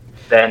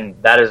 then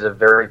that is a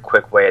very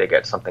quick way to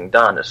get something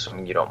done,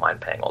 assuming you don't mind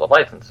paying all the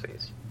license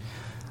fees.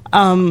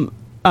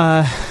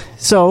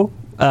 So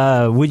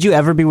would you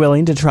ever be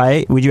willing to try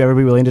it? Would you ever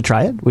be willing to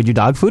try it? Would you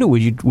dog food it?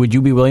 Would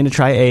you be willing to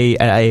try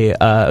a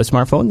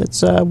smartphone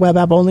that's web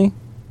app only?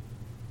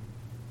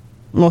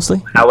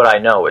 Mostly. How would I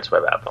know it's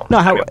web app only?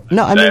 I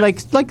mean like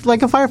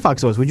a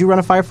Firefox OS. Would you run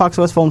a Firefox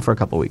OS phone for a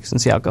couple weeks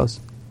and see how it goes?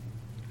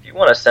 If you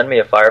want to send me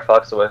a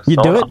Firefox OS phone, you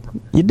do it.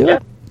 You do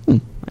it.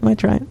 I might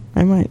try it.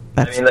 I might.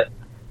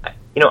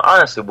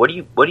 Honestly, what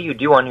do you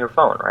do on your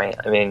phone, right?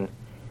 I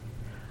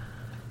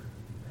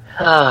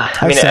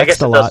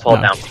guess it does fall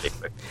down pretty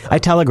quick. I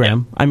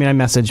telegram. Yeah. I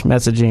message.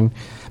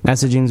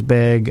 Messaging's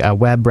big.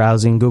 Web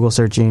browsing, Google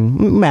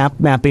searching,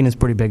 mapping is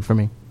pretty big for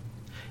me.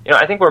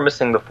 I think we're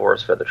missing the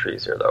forest for the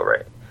trees here, though,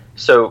 right?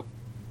 So,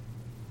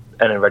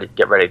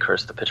 get ready,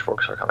 Chris. The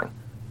pitchforks are coming.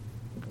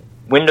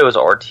 Windows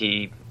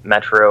RT,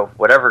 Metro,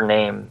 whatever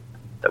name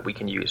that we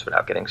can use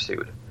without getting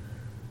sued,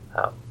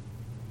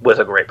 was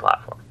a great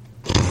platform.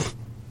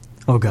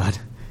 Oh God!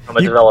 From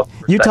a developer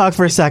you talk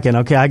for a second,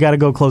 okay? I got to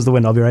go close the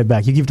window. I'll be right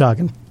back. You keep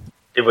talking.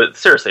 It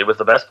was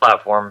the best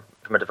platform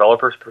from a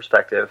developer's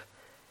perspective.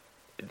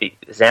 The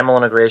XAML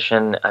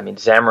integration.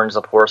 Xamarin's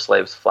a poor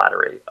slave's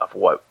flattery of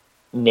what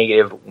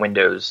native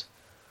Windows,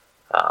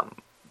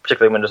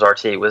 particularly Windows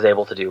RT, was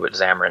able to do with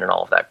Xamarin and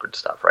all of that good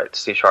stuff, right?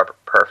 C#,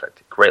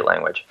 perfect, great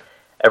language.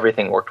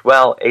 Everything worked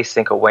well.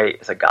 Async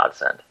await is a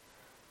godsend.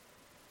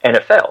 And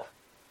it failed.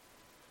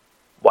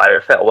 Why did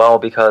it fail? Well,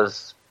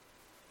 because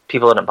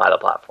people didn't buy the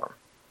platform.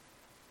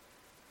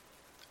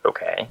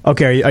 Okay.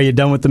 Okay, are you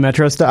done with the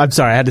Metro stuff? I'm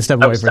sorry, I had to step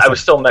away for a second. I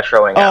was still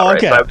Metroing out,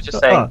 okay. right? So I was just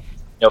saying,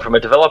 from a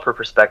developer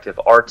perspective,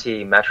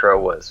 RT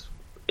Metro was,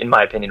 in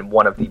my opinion,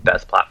 one of the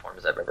best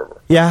platforms I've ever worked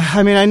with. Yeah,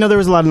 I know there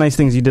was a lot of nice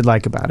things you did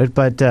like about it,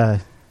 but, yeah.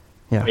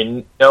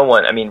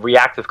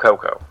 Reactive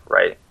Cocoa,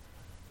 right?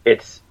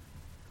 It's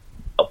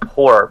a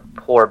poor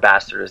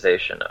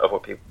bastardization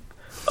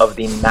of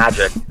the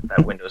magic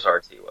that Windows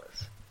RT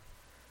was.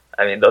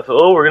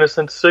 We're going to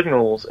send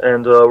signals,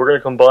 and we're going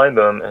to combine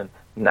them, and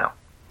no.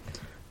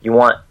 You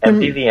want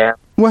MPVM.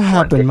 What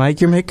happened,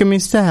 Mike? You're making me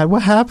sad.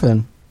 What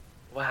happened?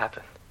 What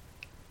happened?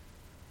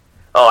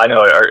 Oh, I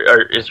know.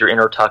 Is your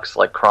inner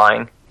tux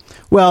crying?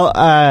 Well,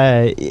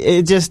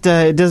 it just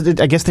I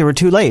guess they were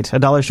too late.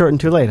 $1 short and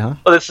too late, huh?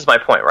 Well, this is my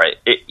point, right?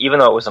 Even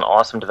though it was an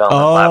awesome development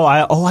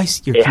platform, I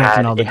see. It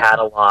had a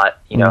lot,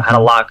 had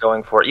a lot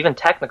going for it. Even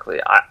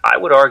technically, I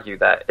would argue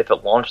that if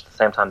it launched at the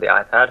same time the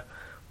iPad,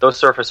 those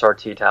Surface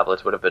RT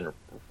tablets would have been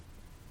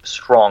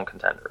strong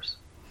contenders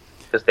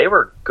because they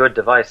were good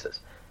devices.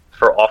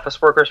 For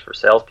office workers, for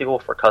salespeople,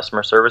 for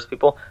customer service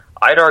people,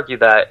 I'd argue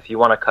that if you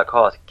want to cut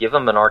costs, give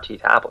them an RT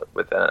tablet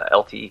with an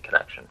LTE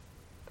connection.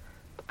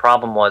 The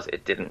problem was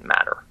it didn't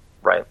matter,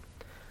 right?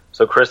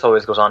 So Chris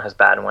always goes on his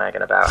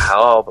bandwagon about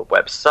how, the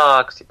web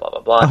sucks, blah, blah,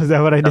 blah. Oh, is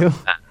that what I do?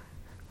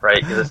 Right?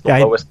 Because it's the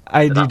lowest.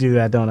 I do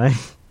that, don't I?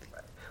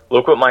 Right.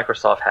 Look what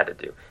Microsoft had to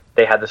do.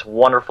 They had this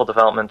wonderful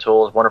development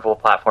tools, wonderful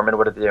platform, and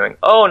what are they doing?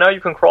 Oh, now you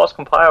can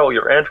cross-compile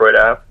your Android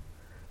app.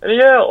 And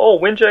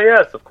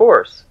WinJS, of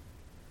course.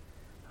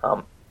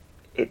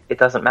 It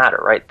doesn't matter,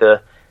 right?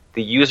 The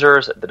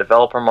users, the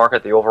developer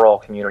market, the overall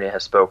community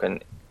has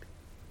spoken.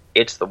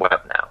 It's the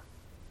web now.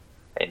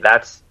 And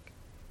that's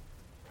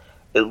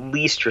at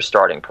least your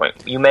starting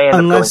point. You may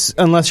end up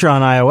unless you're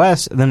on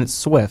iOS, then it's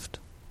Swift.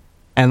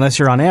 Unless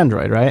you're on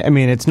Android, right?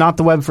 It's not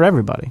the web for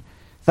everybody.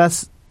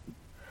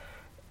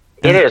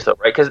 It is, though,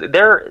 right? Because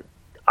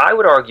I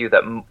would argue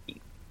that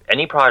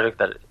any project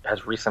that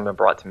has recently been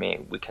brought to me,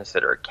 we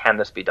consider, can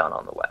this be done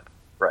on the web,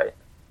 right?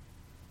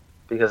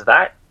 Because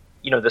that,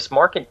 this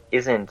market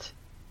isn't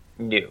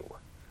new.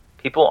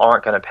 People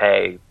aren't going to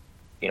pay,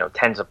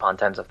 tens upon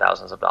tens of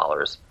thousands of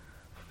dollars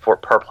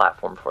per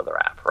platform for their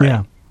app, right?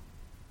 Yeah.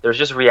 There's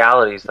just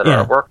realities that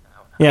are at work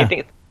now.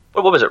 Yeah.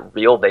 What was it?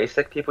 Real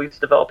Basic people used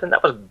to develop in?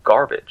 That was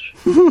garbage.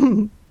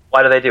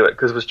 Why do they do it?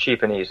 Because it was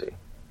cheap and easy.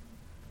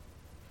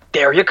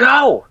 There you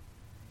go.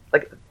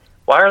 Like,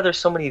 why are there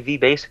so many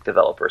VBasic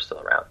developers still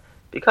around?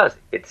 Because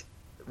it's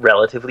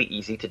relatively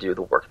easy to do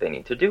the work they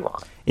need to do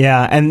on.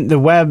 Yeah, and the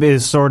web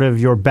is sort of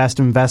your best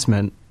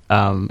investment,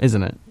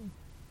 isn't it?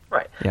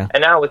 Right. Yeah.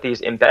 And now with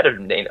these embedded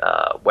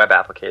web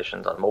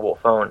applications on mobile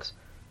phones,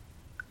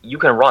 you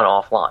can run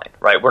offline,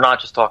 right? We're not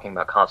just talking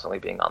about constantly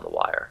being on the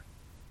wire.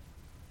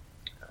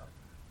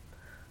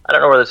 I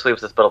don't know where this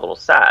leaves us, but a little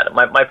sad.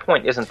 My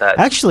point isn't that...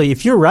 Actually,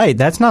 if you're right,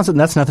 that's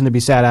nothing to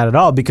be sad at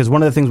all, because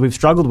one of the things we've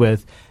struggled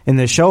with in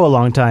this show a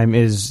long time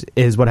is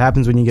what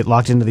happens when you get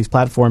locked into these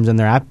platforms and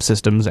their app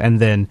systems, and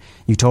then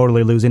you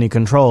totally lose any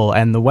control.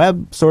 And the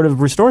web sort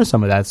of restores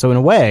some of that. So in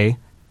a way...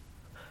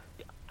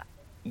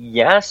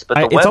 Yes, but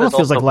the web it almost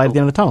feels like light at the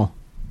end of the tunnel.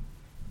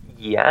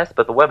 Yes,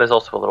 but the web is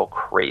also a little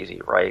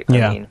crazy, right?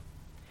 Yeah. I mean,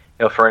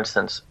 for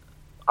instance...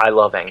 I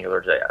love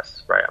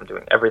AngularJS, right? I'm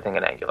doing everything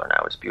in Angular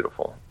now. It's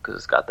beautiful because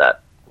it's got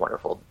that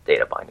wonderful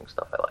data binding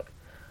stuff I like.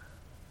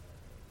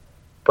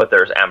 But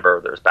there's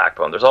Ember, there's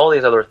Backbone, there's all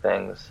these other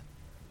things.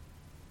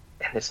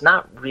 And it's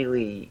not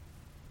really...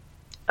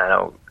 I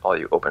know all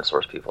you open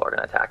source people are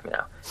going to attack me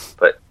now.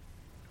 But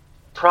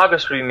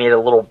progress would be made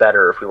a little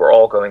better if we were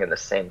all going in the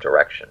same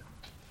direction.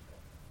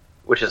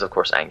 Which is, of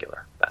course,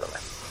 Angular, by the way.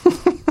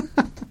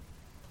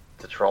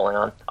 Trolling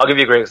on. I'll give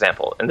you a great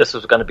example, and this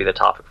was going to be the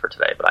topic for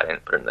today, but I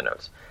didn't put it in the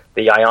notes.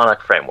 The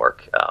Ionic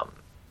framework.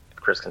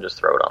 Chris can just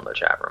throw it on the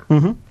chat room.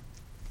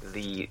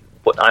 Mm-hmm.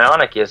 What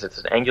Ionic is, it's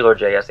an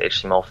AngularJS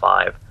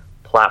HTML5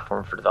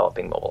 platform for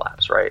developing mobile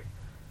apps, right?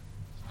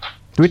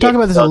 Did we talk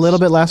about this a little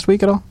bit last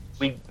week at all?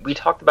 We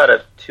talked about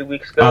it 2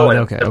 weeks ago. Oh, and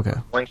okay.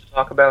 Going to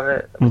talk about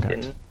it, we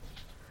didn't.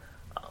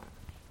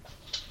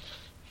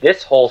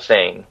 This whole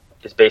thing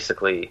is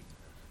basically,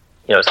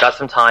 it's got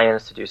some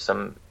tie-ins to do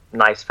some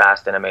nice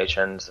fast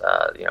animations,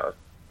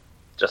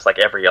 just like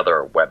every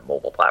other web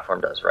mobile platform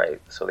does,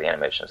 right? So the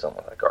animations don't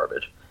look like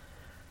garbage.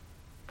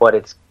 But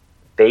it's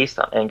based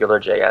on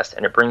AngularJS,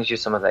 and it brings you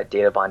some of that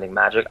data binding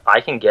magic. I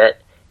can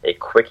get a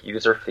quick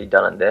user feed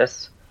done on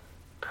this,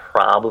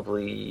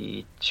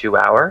 probably 2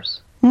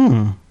 hours.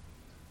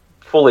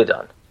 Fully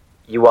done.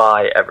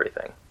 UI,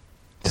 everything.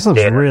 This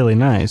looks really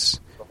nice.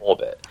 The whole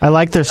bit. I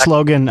like their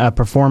slogan,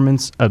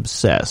 performance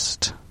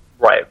obsessed.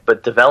 Right,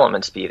 but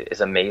development speed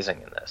is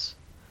amazing in this.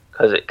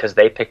 Because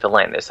they picked a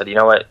lane. They said, you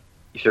know what?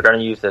 If you're going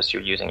to use this,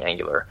 you're using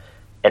Angular,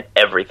 and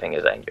everything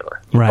is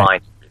Angular. You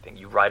bind everything.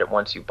 You write it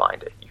once, you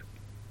bind it.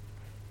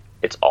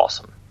 It's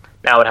awesome.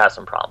 Now it has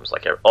some problems,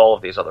 like all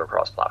of these other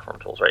cross-platform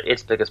tools, right?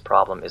 Its biggest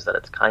problem is that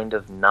it's kind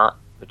of not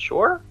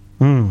mature.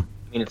 I mean,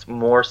 it's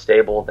more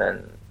stable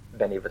than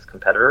many of its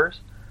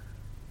competitors.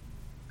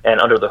 And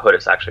under the hood,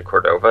 it's actually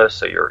Cordova,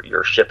 so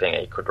you're shipping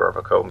a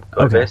Cordova code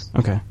base.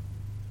 Okay.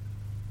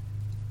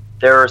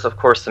 There's, of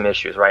course, some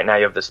issues. Right now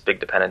you have this big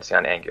dependency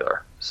on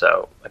Angular.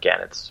 So, again,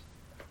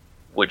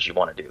 would you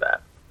want to do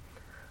that?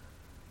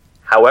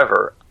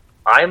 However,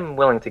 I'm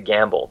willing to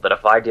gamble that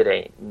if I did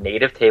a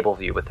native table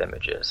view with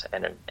images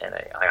and an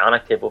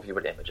Ionic table view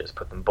with images,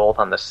 put them both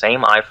on the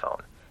same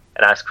iPhone,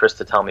 and asked Chris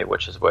to tell me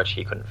which is which,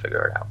 he couldn't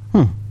figure it out.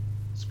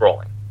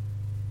 Scrolling.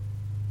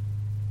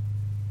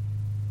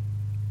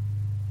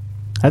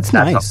 That's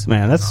nice,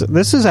 man.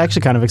 This is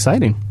actually kind of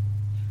exciting.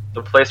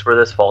 The place where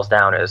this falls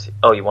down is,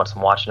 you want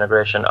some watch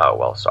integration? Oh,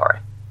 well, sorry.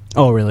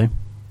 Oh, really?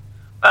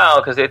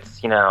 Well, because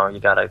it's, you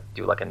got to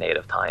do like a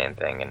native tie-in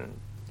thing. And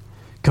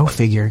Go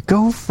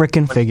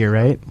frickin' figure,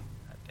 right?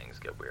 Things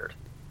get weird.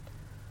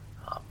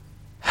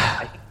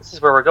 I think this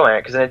is where we're going,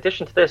 because in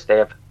addition to this, they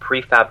have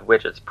prefab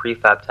widgets,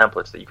 prefab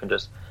templates that you can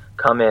just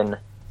come in,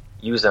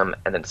 use them,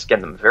 and then skin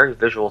them. Very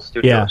Visual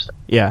Studio stuff.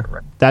 Yeah,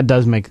 right? That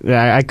does make...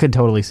 I could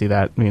totally see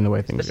that, the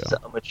way things go. This is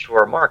a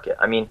mature market.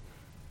 I mean,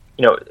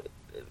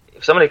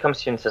 if somebody comes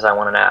to you and says, I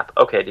want an app,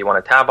 okay, do you want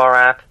a tab bar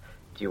app?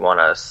 Do you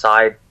want a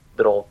side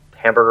little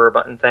hamburger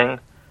button thing?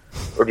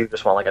 Or do you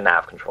just want like a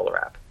nav controller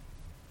app?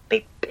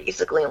 They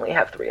basically only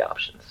have 3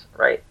 options,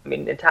 right? I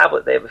mean, in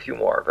tablet they have a few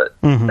more, but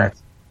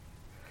that's...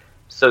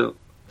 So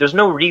there's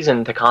no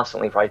reason to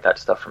constantly write that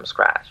stuff from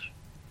scratch.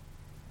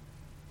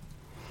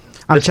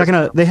 I'm checking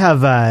out... They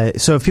have...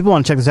 so if people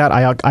want to check this out,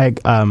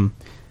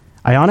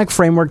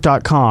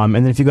 IonicFramework.com,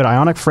 and then if you go to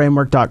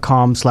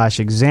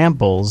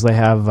IonicFramework.com/examples, they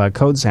have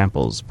code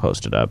samples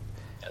posted up,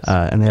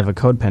 and they have a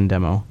CodePen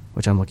demo,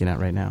 which I'm looking at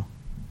right now.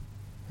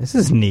 This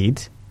is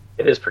neat.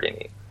 It is pretty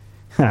neat.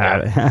 Look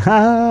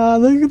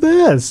at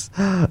this.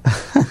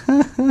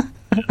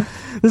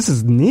 This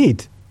is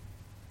neat.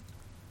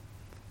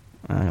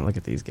 Look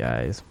at these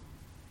guys.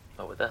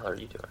 Oh, what the hell are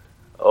you doing?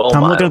 Oh,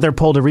 I'm looking at their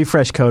pull to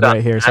refresh code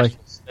right here. So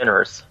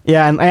Spinners.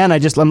 Yeah, and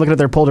I'm looking at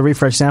their pull to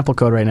refresh sample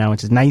code right now,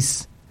 which is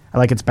nice. I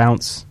like its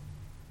bounce.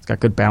 It's got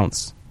good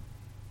bounce.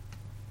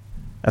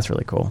 That's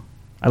really cool.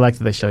 I like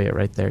that they show you it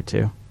right there, too.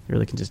 You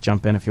really can just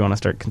jump in if you want to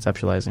start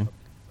conceptualizing.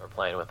 Or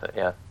playing with it,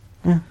 yeah.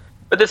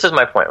 But this is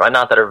my point, right?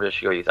 Not that everybody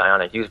should go use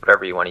Ionic. Use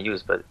whatever you want to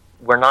use, but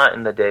we're not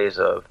in the days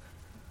of,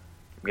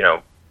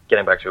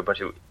 getting back to a bunch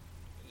of...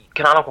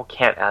 Canonical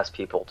can't ask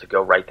people to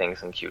go write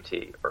things in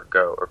Qt or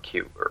Go or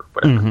Q or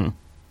whatever. Mm-hmm.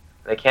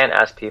 They can't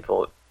ask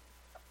people...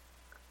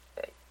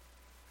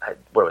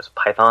 What was it,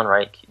 Python,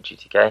 right?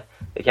 GTK?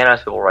 They can't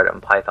ask people to write it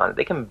in Python.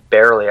 They can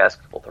barely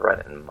ask people to write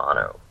it in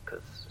Mono,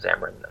 because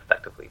Xamarin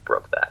effectively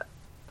broke that.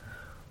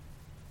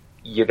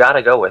 You got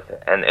to go with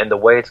it, and the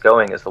way it's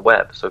going is the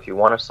web. So if you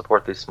want to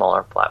support these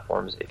smaller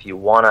platforms, if you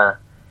want to,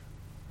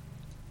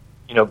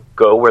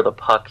 go where the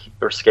puck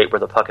or skate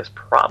where the puck is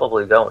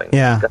probably going,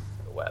 yeah, the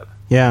web.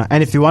 Yeah,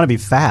 and if you want to be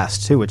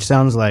fast too, which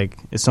sounds like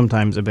is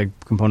sometimes a big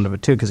component of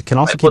it too, because it can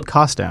also keep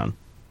costs down.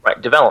 Right,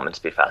 development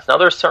speed fast. Now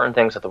there's certain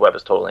things that the web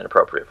is totally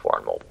inappropriate for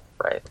on mobile,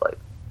 right? Like,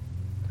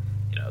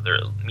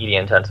 there's media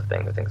intensive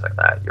things and things like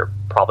that. You're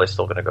probably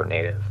still going to go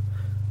native.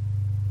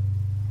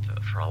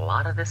 But for a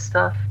lot of this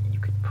stuff,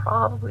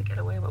 probably get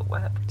away with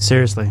web.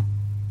 Seriously.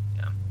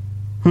 Yeah.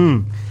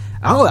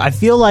 Oh, I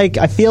feel like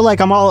you kind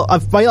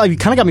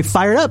of got me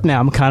fired up now.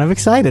 I'm kind of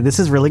excited. This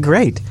is really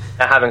great.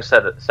 Now, having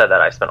said that,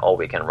 I spent all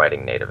weekend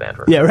writing native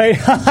Android. Yeah, right.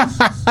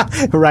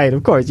 Right,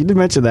 of course. You did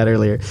mention that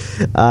earlier.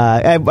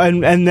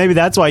 And maybe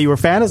that's why you were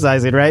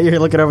fantasizing, right? You're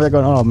looking over there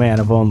going, oh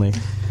man, if only.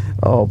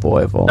 Oh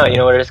boy, if only. No, you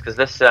know what it is? Because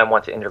this I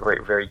want to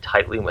integrate very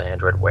tightly with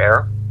Android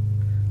Wear.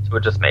 So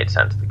it just made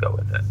sense to go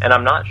with it. And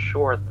I'm not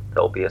sure that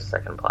there'll be a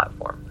second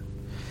platform.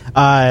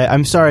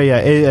 I'm sorry,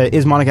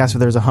 is Monicast if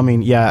there's a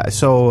humming? Yeah,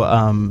 so,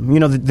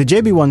 the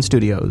JB1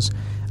 Studios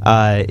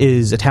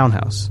is a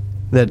townhouse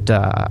that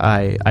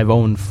I've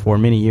owned for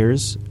many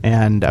years,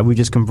 and we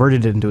just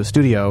converted it into a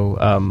studio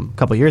a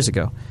couple of years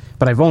ago.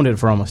 But I've owned it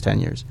for almost 10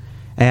 years.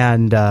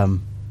 And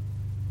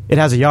it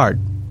has a yard.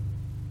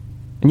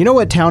 And you know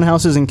what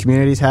townhouses and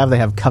communities have? They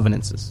have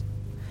covenances.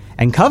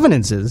 And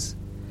covenances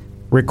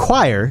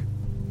require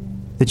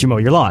that you mow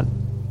your lawn.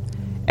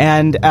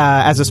 And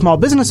as a small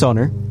business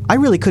owner, I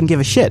really couldn't give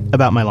a shit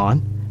about my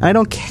lawn. And I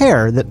don't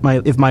care that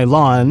if my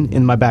lawn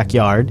in my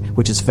backyard,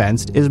 which is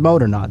fenced, is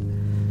mowed or not.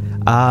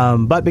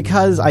 But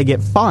because I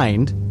get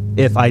fined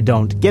if I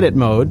don't get it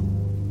mowed,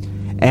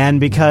 and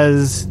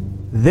because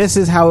this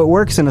is how it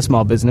works in a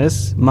small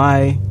business,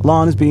 my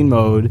lawn is being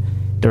mowed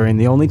during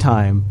the only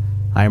time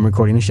I am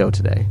recording a show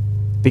today.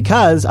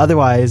 Because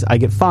otherwise I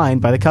get fined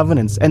by the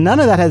covenants. And none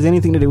of that has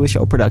anything to do with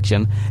show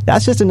production.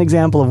 That's just an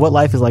example of what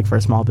life is like for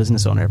a small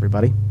business owner,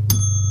 everybody.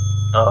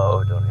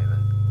 Oh, don't even.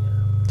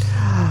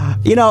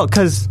 Yeah.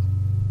 Because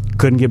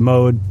couldn't get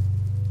mowed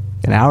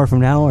an hour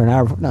from now or an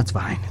hour from... No, it's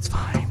fine. It's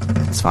fine.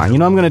 It's fine. You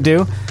know what I'm going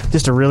to do?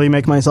 Just to really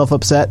make myself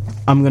upset,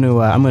 I'm going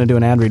to do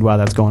an ad read while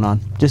that's going on.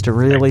 Just to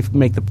really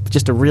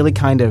just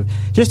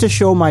to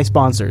show my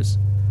sponsors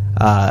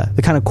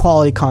the kind of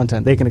quality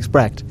content they can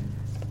expect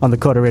on the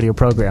Coda Radio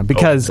program,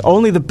 because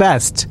only the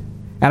best.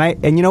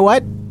 And you know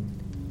what?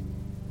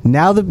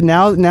 Now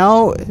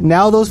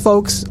those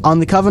folks on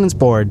the Covenants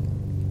board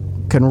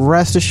can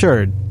rest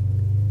assured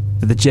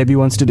that the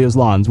JB1 Studios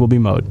lawns will be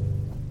mowed.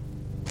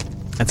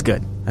 That's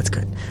good. That's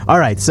good. All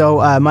right,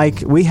 so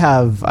Mike, we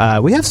have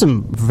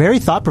some very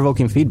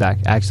thought-provoking feedback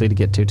actually to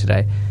get to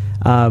today.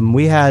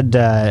 We had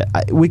a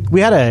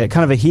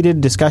kind of a heated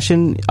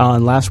discussion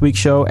on last week's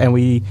show, and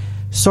we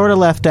sort of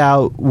left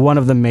out one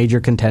of the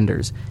major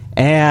contenders.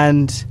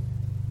 And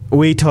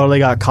we totally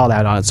got called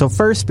out on it. So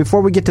first,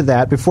 before we get to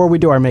that, before we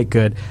do our make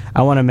good,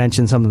 I want to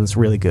mention something that's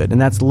really good,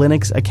 and that's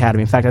Linux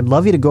Academy. In fact, I'd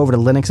love you to go over to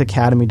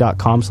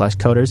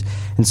linuxacademy.com/coders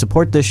and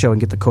support this show and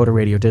get the Coda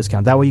Radio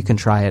discount. That way you can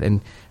try it and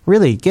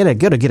really get a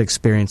good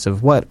experience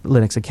of what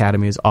Linux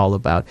Academy is all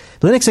about.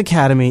 Linux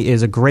Academy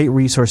is a great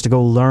resource to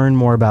go learn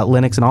more about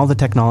Linux and all the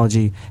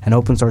technology and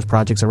open source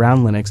projects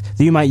around Linux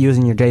that you might use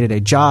in your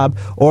day-to-day job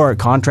or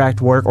contract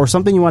work or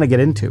something you want to get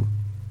into.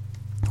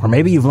 Or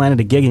maybe you've landed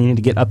a gig and you need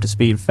to get up to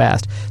speed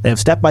fast. They have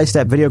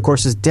step-by-step video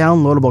courses,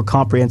 downloadable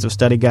comprehensive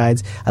study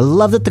guides. I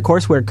love that the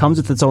courseware comes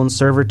with its own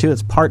server, too.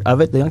 It's part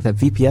of it. They like that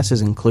VPS is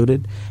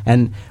included.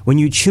 And when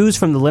you choose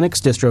from the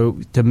Linux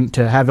distro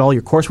to have all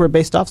your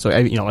courseware-based stuff, so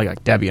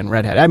like Debian,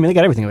 Red Hat, I mean, they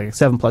got everything, like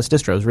 7+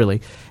 distros,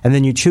 really. And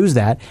then you choose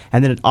that,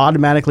 and then it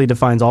automatically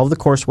defines all of the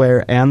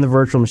courseware and the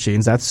virtual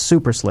machines. That's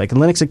super slick.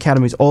 And Linux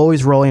Academy is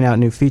always rolling out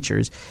new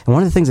features. And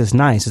one of the things that's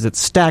nice is it's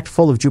stacked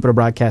full of Jupiter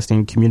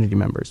Broadcasting community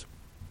members.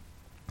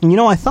 And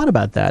I thought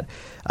about that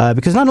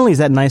because not only is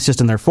that nice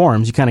just in their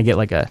forums, you kind of get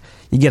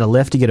you get a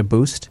lift, you get a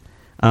boost,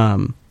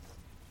 but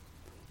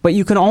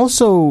you can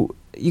also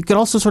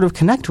sort of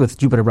connect with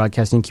Jupiter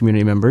Broadcasting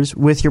community members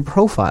with your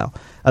profile.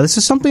 This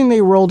is something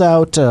they rolled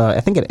out,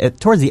 I think,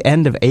 towards the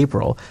end of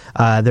April.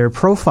 Their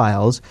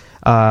profiles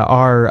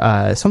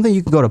are something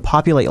you can go to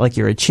populate like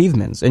your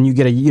achievements, and you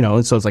get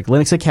so it's like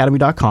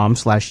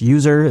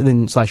linuxacademy.com/user,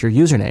 then /your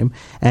username,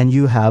 and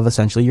you have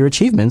essentially your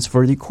achievements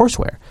for the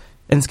courseware.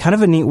 And it's kind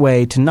of a neat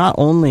way to not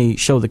only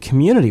show the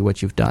community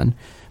what you've done,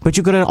 But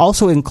you could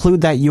also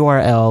include that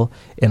URL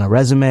in a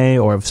resume,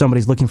 or if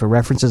somebody's looking for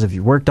references if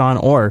you worked on,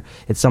 or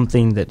it's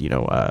something that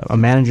a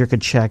manager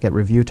could check at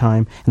review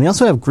time. And they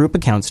also have group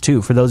accounts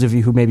too for those of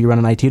you who maybe run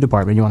an IT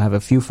department. You want to have a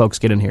few folks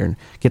get in here and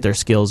get their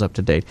skills up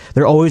to date.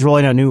 They're always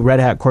rolling out new Red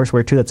Hat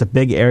courseware too. That's a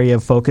big area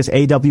of focus.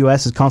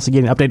 AWS is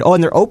constantly getting updated. Oh,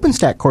 and their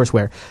OpenStack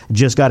courseware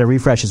just got a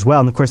refresh as well.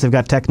 And of course, they've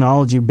got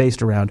technology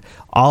based around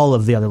all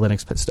of the other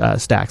Linux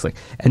stacks like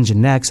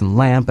Nginx and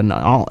LAMP and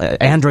all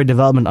Android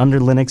development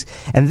under Linux.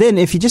 And then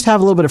if you just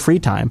have a little bit of free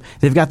time,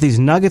 they've got these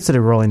nuggets that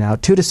are rolling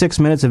out, 2 to 6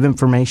 minutes of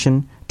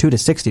information, 2 to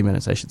 60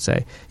 minutes, I should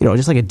say.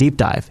 Just like a deep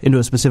dive into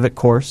a specific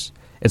course.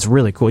 It's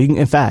really cool.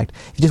 In fact,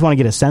 if you just want to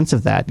get a sense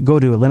of that, go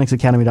to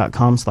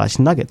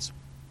linuxacademy.com/nuggets.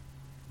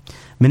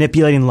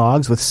 Manipulating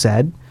logs with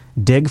SED,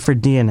 dig for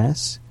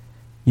DNS,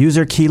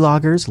 user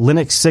keyloggers,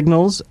 Linux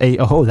signals.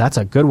 That's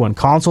a good one.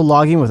 Console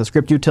logging with a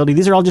script utility.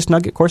 These are all just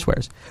nugget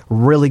coursewares.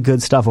 Really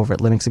good stuff over at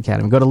Linux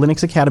Academy. Go to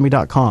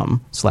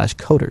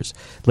linuxacademy.com/coders.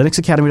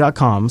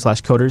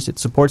 linuxacademy.com/coders. It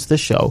supports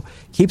this show,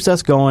 keeps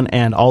us going,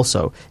 and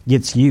also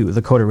gets you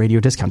the Coder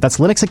Radio discount. That's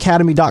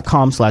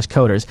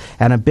linuxacademy.com/coders.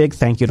 And a big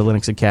thank you to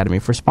Linux Academy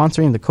for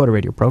sponsoring the Coder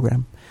Radio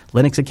program.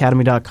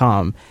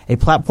 linuxacademy.com, a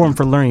platform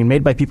for learning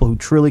made by people who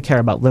truly care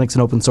about Linux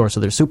and open source, so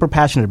they're super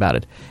passionate about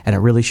it, and it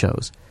really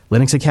shows.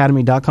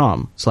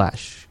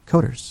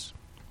 linuxacademy.com/coders.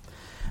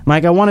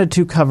 Mike, I wanted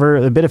to cover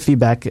a bit of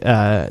feedback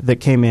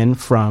that came in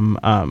from,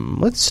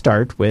 let's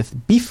start with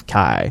Beef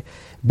Kai.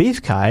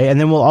 Beef Kai, and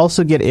then we'll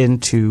also get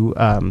into,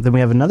 then we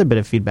have another bit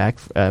of feedback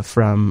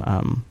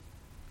from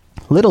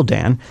Little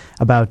Dan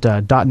about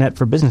 .NET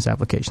for business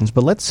applications.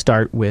 But let's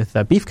start with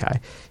Beef Kai.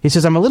 He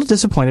says, I'm a little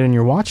disappointed in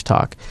your watch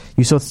talk.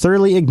 You so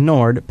thoroughly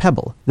ignored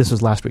Pebble. This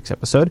was last week's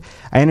episode.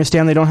 I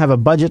understand they don't have a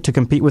budget to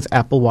compete with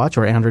Apple Watch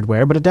or Android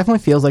Wear, but it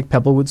definitely feels like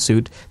Pebble would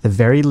suit the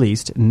very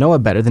least Noah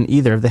better than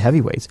either of the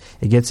heavyweights.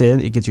 It gets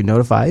in, it gets you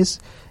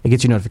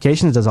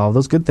notifications, does all of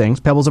those good things.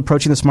 Pebble's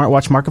approaching the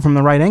smartwatch market from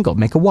the right angle.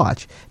 Make a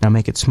watch. Now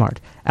make it smart.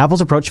 Apple's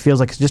approach feels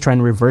like it's just trying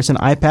to reverse an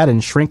iPad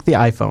and shrink the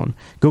iPhone.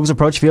 Google's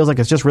approach feels like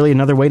it's just really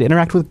another way to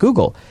interact with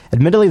Google.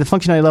 Admittedly, the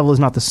functionality level is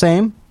not the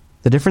same.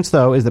 The difference,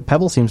 though, is that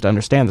Pebble seems to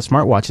understand the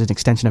smartwatch is an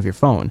extension of your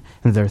phone,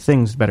 and there are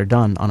things better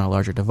done on a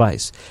larger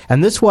device.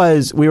 And this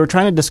was, we were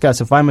trying to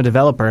discuss, if I'm a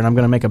developer and I'm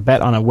going to make a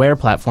bet on a Wear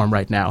platform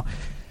right now,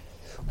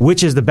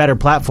 which is the better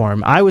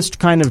platform? I was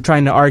kind of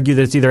trying to argue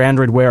that it's either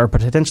Android Wear or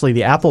potentially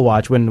the Apple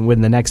Watch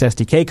when the next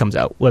SDK comes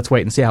out. Let's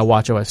wait and see how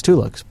watchOS 2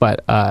 looks.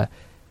 But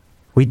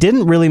we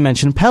didn't really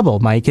mention Pebble,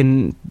 Mike,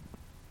 and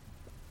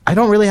I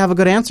don't really have a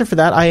good answer for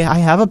that. I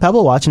have a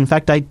Pebble watch. In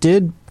fact, I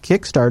did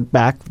kickstart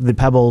back the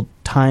Pebble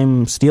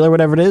Time Steal or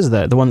whatever it is,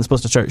 the one that's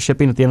supposed to start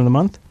shipping at the end of the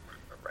month.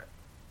 Right.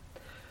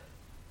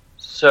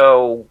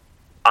 So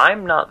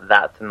I'm not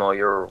that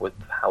familiar with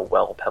how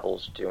well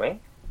Pebble's doing.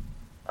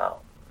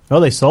 Oh,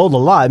 they sold a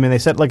lot. I mean, they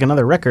set like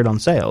another record on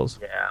sales.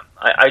 Yeah.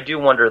 I do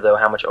wonder, though,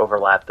 how much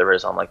overlap there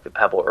is on like the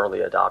Pebble early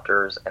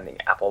adopters and the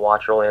Apple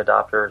Watch early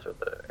adopters or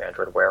the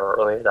Android Wear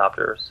early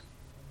adopters.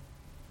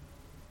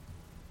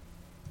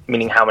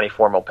 Meaning how many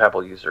formal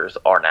Pebble users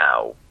are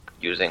now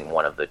using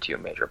one of the two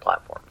major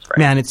platforms, right?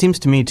 Man, it seems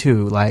to me,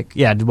 too, like,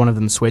 yeah, did one of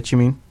them switch, you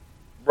mean?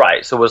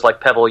 Right. So it was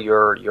like Pebble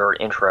your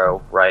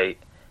intro, right?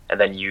 And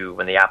then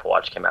when the Apple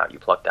Watch came out, you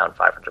plucked down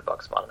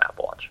 $500 on an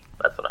Apple Watch.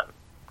 That's what I'm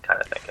kind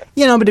of thinking.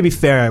 But to be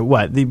fair,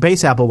 the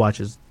base Apple Watch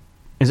is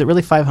it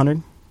really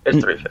 $500? It's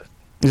 $350.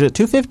 Is it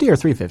 $250 or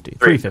 $350?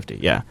 $350,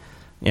 yeah.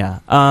 Yeah.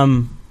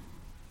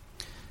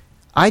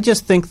 I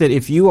just think that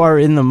if you are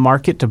in the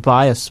market to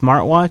buy a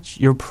smartwatch,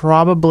 you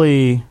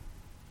probably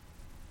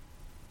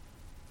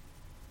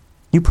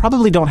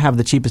don't have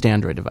the cheapest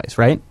Android device,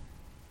 right?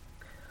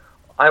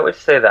 I would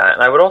say that.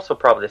 And I would also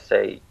probably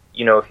say,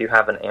 if you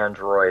have an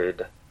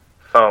Android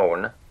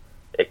phone,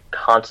 it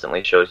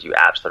constantly shows you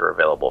apps that are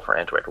available for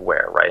Android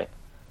Wear, right?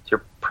 So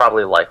you're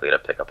probably likely to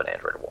pick up an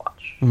Android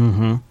watch.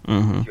 Mm-hmm.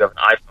 Mm-hmm. If you have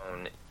an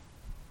iPhone,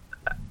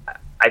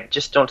 I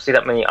just don't see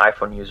that many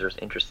iPhone users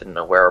interested in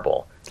a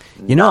wearable.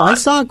 I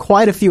saw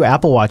quite a few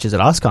Apple Watches at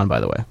OSCON, by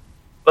the way.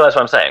 Well, that's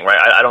what I'm saying, right?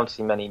 I don't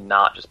see many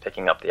not just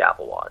picking up the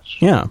Apple Watch.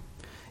 Yeah.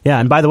 Yeah,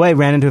 and by the way,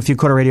 ran into a few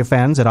Coder Radio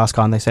fans at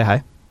OSCON. They say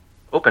hi.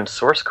 Open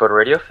source Coder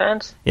Radio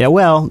fans? Yeah,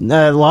 well,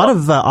 a lot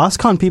of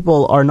OSCON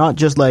people are not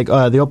just like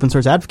the open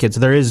source advocates.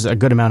 There is a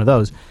good amount of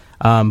those.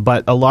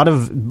 But a lot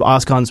of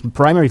OSCON's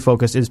primary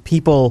focus is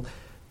people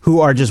who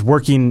are just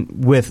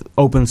working with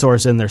open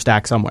source in their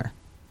stack somewhere.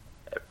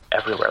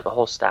 Everywhere, the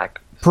whole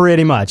stack.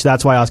 Pretty much.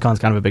 That's why OSCON's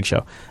kind of a big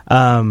show.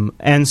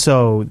 And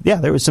so, yeah,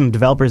 there was some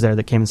developers there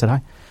that came and said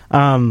hi.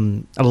 A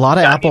lot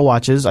of Apple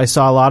Watches. I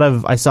saw a lot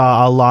of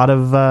Apple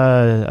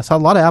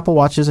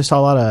Watches. I saw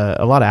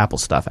a lot of Apple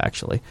stuff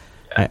actually.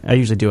 Yeah. I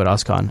usually do at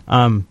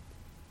OSCON.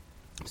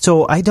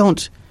 So I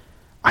don't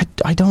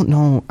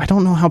know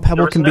how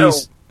Pebble can be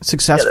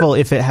successful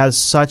if it has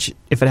such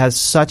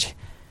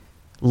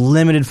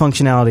limited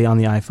functionality on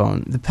the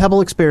iPhone. The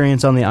Pebble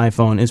experience on the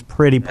iPhone is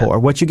pretty poor.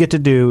 What you get to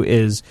do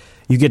is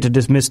you get to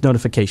dismiss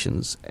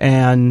notifications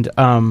and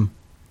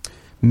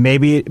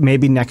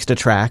maybe next to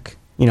track.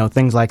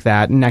 things like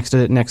that. Next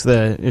to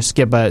the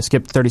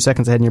skip 30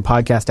 seconds ahead in your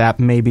podcast app,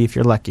 maybe if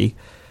you're lucky.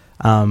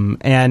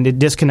 And it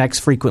disconnects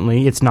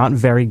frequently. It's not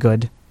very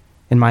good.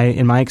 In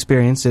my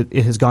experience, it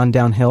has gone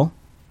downhill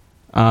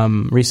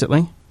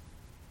recently.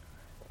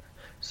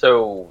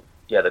 So,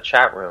 yeah, the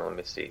chat room, let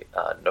me see.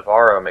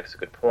 Navarro makes a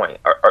good point.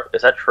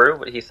 Is that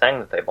true? He's saying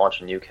that they've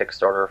launched a new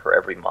Kickstarter for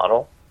every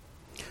model?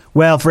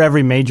 Well, for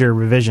every major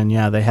revision,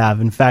 yeah, they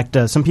have. In fact,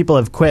 some people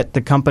have quit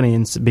the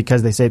company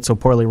because they say it's so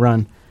poorly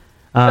run.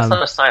 That's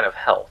not a sign of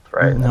health,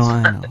 right? No,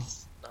 I know.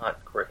 It's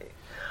not great.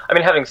 I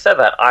mean, having said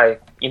that,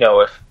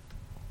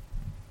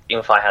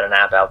 if I had an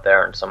app out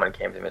there and someone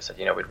came to me and said,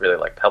 we'd really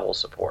like Pebble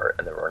support,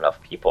 and there were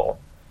enough people,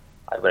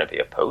 I wouldn't be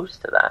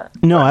opposed to that.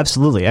 No,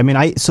 absolutely. I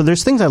mean, so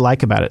there's things I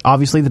like about it.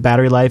 Obviously, the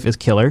battery life is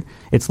killer.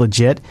 It's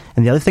legit.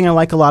 And the other thing I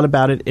like a lot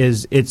about it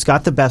is it's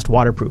got the best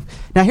waterproof.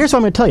 Now, here's what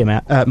I'm going to tell you,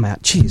 Matt.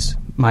 Jeez,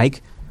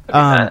 Mike.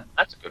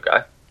 That's a good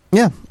guy.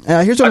 Yeah.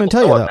 Here's what I'm going to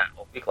tell you, though.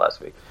 All week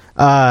last week.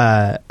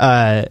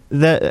 I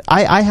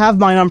have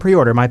mine on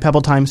pre-order, my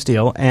Pebble Time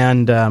Steel,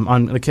 and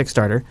on the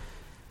Kickstarter.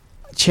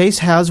 Chase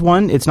has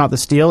one. It's not the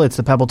Steel, it's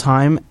the Pebble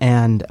Time,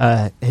 and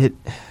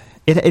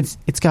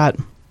it's got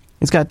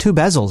two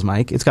bezels,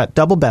 Mike. It's got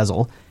double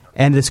bezel,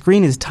 and the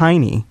screen is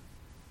tiny.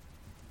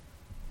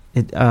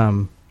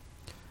 I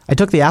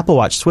took the Apple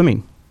Watch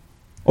swimming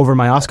over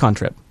my OSCON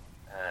trip.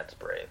 That's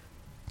brave.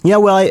 Yeah,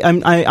 well,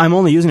 I'm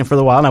only using it for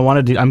a while,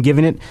 and I'm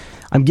giving it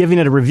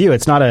a review.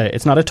 It's not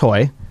a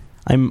toy.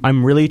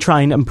 I'm really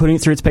trying. I'm putting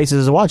it through its paces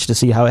as a watch to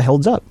see how it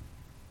holds up.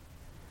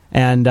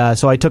 And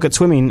so I took it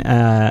swimming,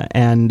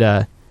 and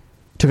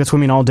took it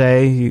swimming all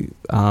day.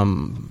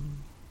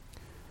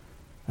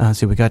 Let's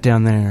see, we got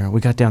down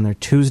there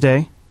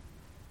Tuesday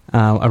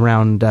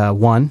around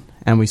 1,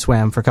 and we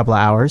swam for a couple of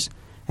hours.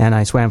 And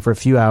I swam for a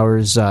few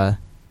hours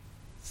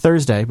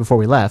Thursday before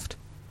we left,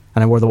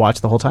 and I wore the watch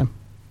the whole time.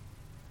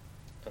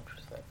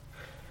 Interesting.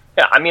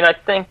 Yeah, I mean, I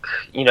think,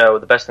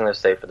 the best thing to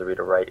say for the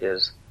reader, right,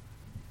 is,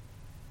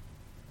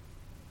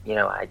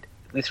 at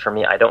least for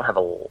me, I don't have a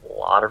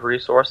lot of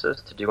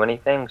resources to do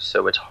anything,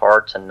 so it's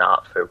hard to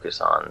not focus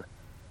on,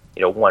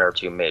 one or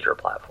two major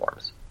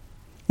platforms.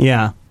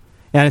 Yeah.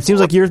 And it seems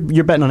like you're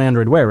betting on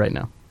Android Wear right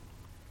now,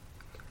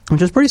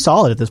 which is pretty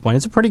solid at this point.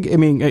 It's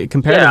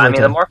comparatively. Yeah, I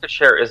mean, the market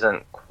share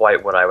isn't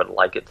quite what I would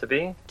like it to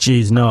be.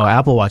 Geez, no,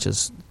 Apple Watch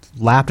has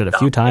lapped it a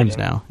few times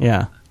now.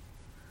 Yeah.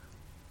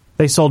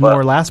 They sold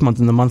more last month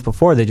than the month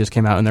before they just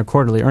came out in their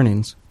quarterly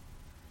earnings.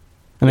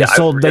 And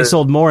they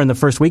sold more in the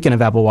first weekend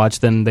of Apple Watch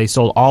than they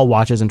sold all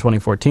watches in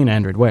 2014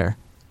 Android Wear.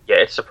 Yeah,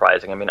 it's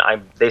surprising. I mean,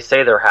 they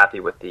say they're happy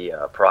with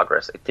the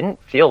progress. It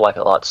didn't feel like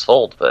a lot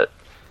sold, but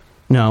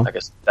no. I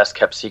guess the best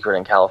kept secret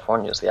in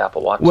California is the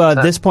Apple Watch. Well,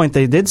 at this point,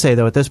 they did say,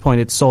 though, at this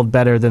point it's sold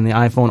better than the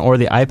iPhone or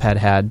the iPad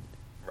had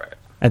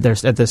at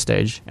this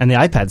stage. And the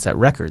iPad set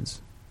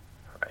records.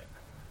 Right.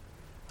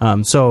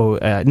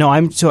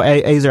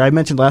 Azer, I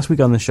mentioned last week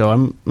on the show,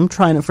 I'm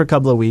trying it for a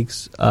couple of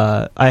weeks.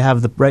 I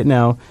have right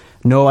now,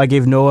 I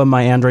gave Noah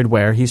my Android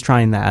Wear. He's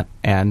trying that.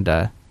 And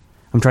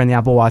I'm trying the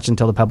Apple Watch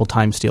until the Pebble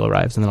Time Steel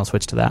arrives, and then I'll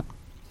switch to that.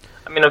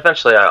 I mean,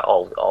 eventually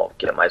I'll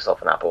get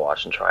myself an Apple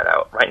Watch and try it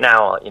out. Right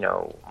now,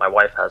 my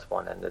wife has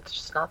one, and it's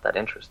just not that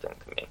interesting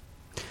to me.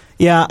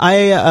 Yeah,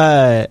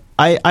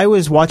 I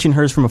was watching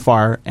hers from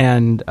afar,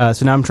 and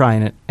so now I'm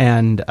trying it,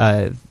 and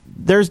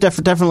there's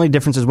definitely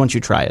differences once you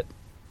try it.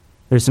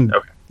 There's some,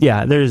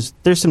 yeah, there's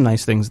some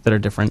nice things that are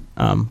different.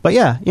 But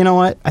yeah, you know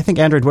what? I think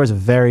Android Wear is a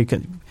very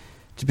good.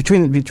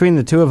 Between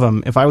the two of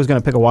them, if I was going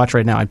to pick a watch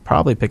right now, I'd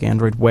probably pick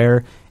Android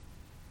Wear.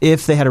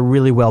 If they had a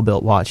really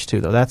well-built watch, too,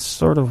 though. That's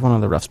sort of one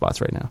of the rough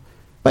spots right now.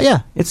 But,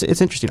 yeah, it's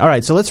interesting. All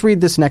right, so let's read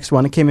this next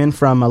one. It came in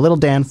from Little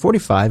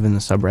Dan45 in the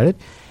subreddit.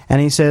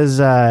 And he says,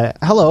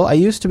 hello, I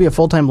used to be a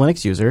full-time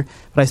Linux user,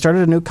 but I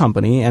started a new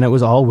company, and it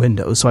was all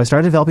Windows, so I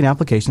started developing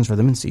applications for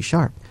them in C#.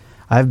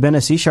 I've been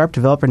a C#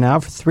 developer now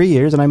for 3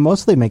 years, and I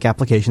mostly make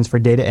applications for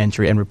data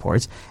entry and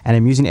reports, and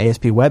I'm using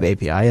ASP Web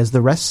API as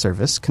the REST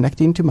service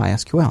connecting to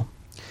MySQL.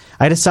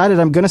 I decided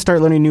I'm going to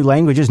start learning new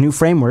languages, new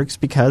frameworks,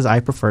 because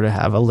I prefer to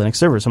have a Linux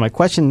server. So my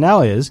question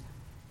now is,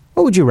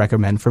 what would you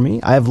recommend for me?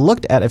 I have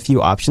looked at a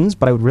few options,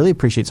 but I would really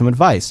appreciate some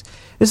advice.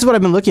 This is what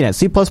I've been looking at.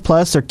 C++ or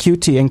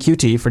Qt and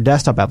Qt for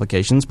desktop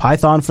applications,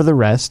 Python for the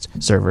REST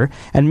server,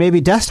 and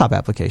maybe desktop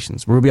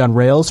applications. Ruby on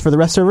Rails for the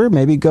REST server,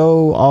 maybe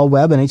Go all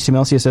web and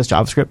HTML, CSS,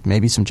 JavaScript,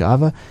 maybe some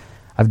Java.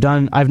 I've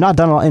not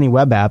done any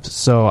web apps,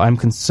 so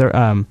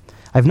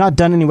I've not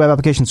done any web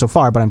applications so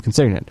far, but I'm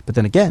considering it. But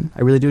then again,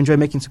 I really do enjoy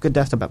making some good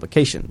desktop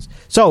applications.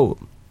 So,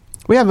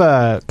 we have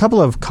a couple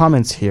of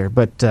comments here,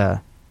 but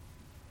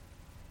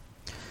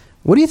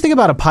what do you think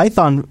about a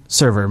Python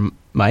server,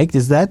 Mike?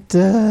 Is that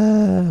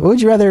what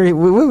would you rather?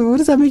 What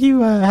does that make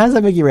you? How does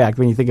that make you react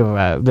when you think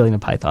of building a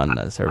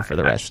Python server for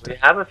the rest? We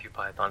have a few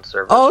Python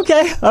servers. Oh,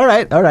 okay, all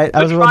right.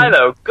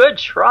 Good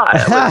try.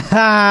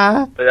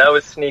 But that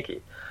was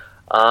sneaky.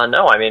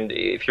 No, I mean,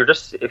 if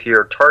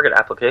your target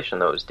application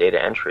though is data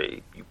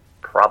entry, you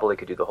probably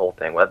could do the whole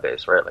thing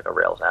web-based, right? Like a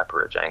Rails app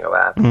or a Django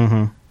app.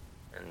 Mm-hmm.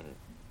 And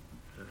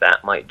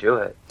that might do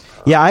it.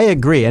 Yeah, I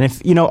agree. And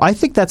if I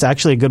think that's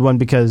actually a good one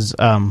because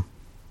I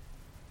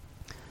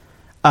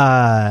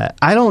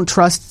don't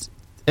trust.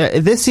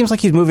 This seems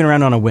like he's moving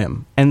around on a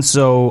whim, and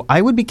so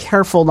I would be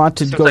careful not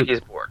to Seems go. like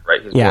he's bored,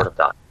 right? He's bored of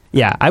that.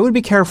 Yeah, I would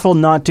be careful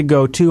not to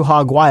go too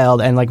hog wild.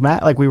 And like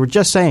Matt, like we were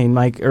just saying,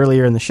 Mike,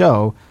 earlier in the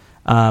show,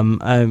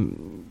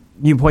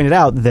 you pointed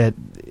out that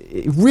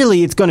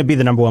really it's going to be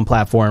the number one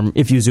platform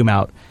if you zoom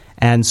out.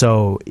 And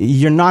so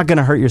you're not going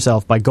to hurt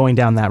yourself by going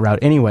down that route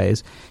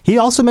anyways. He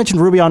also mentioned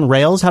Ruby on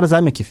Rails. How does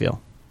that make you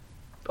feel?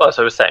 Well,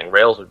 so I was saying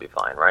Rails would be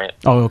fine, right?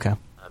 Oh, okay.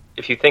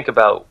 If you think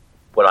about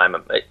and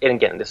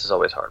again, this is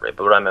always hard, right?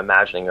 But what I'm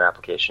imagining your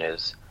application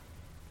is,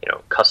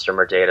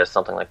 customer data,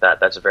 something like that.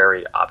 That's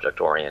very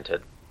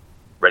object-oriented,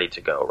 ready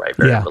to go, right?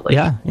 Very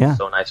relational. Yeah.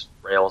 So a nice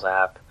Rails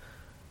app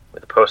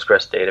with a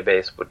Postgres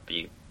database would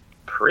be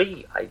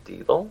pretty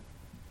ideal.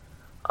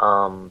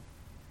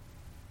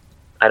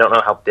 I don't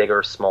know how big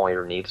or small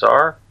your needs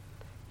are.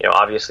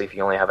 Obviously, if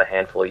you only have a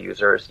handful of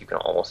users, you can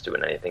almost do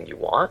anything you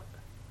want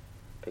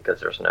because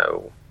there's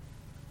no,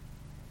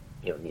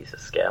 needs to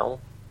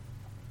scale.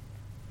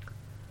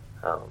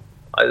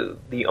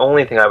 The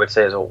only thing I would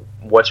say is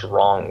what's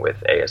wrong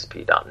with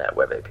ASP.NET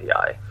Web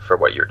API for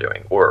what you're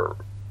doing,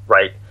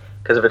 right?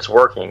 Because if it's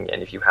working,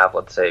 and if you have,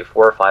 let's say,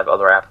 4 or 5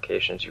 other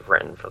applications you've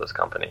written for this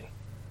company,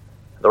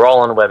 they're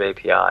all on Web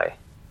API.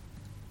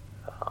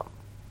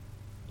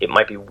 It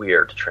might be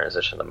weird to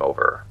transition them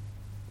over,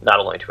 not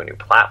only to a new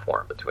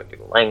platform, but to a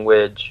new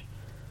language,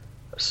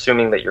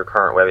 assuming that your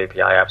current Web API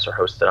apps are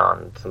hosted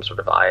on some sort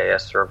of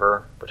IIS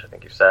server, which I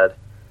think you said.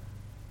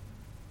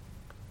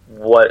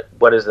 What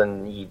is the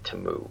need to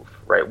move,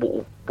 right?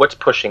 What's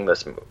pushing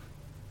this move?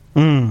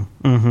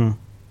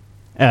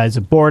 Is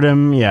it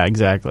boredom? Yeah,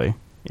 exactly.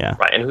 Yeah.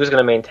 Right, and who's going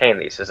to maintain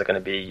these? Is it going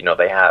to be,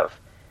 they have,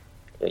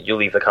 you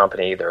leave the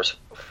company, there's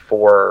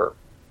 4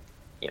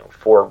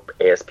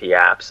 ASP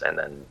apps, and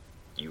then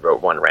you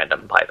wrote one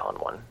random Python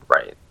one,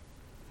 right?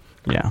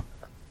 Yeah.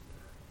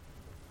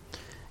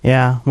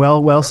 Yeah,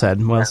 well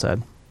said, well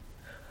said.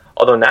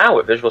 Although now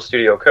with Visual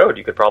Studio Code,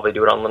 you could probably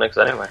do it on Linux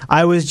anyway.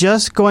 I was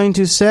just going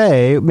to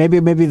say, maybe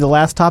the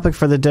last topic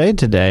for the day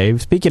today,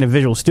 speaking of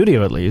Visual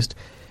Studio at least,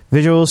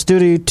 Visual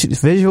Studio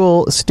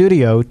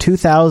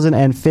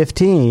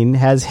 2015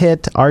 has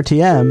hit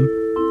RTM.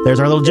 There's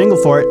our little jingle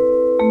for it.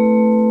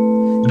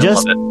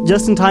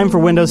 Just in time for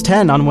Windows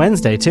 10 on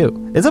Wednesday,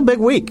 too. It's a big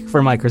week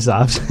for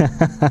Microsoft.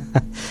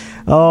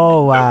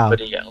 Oh, wow.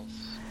 Nobody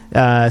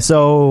else.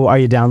 So, are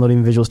you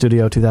downloading Visual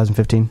Studio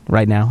 2015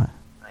 right now?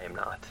 I am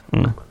not.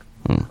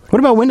 What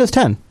about Windows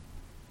 10?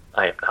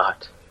 I am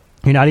not.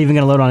 You're not even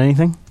going to load on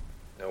anything?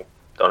 Nope.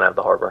 Don't have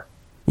the hardware.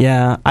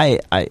 Yeah, I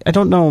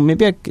don't know.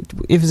 Maybe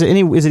is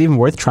it even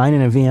worth trying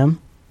in a VM?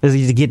 Do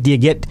you get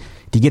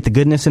the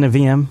goodness in a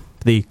VM?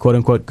 The quote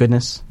unquote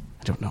goodness?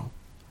 I don't know.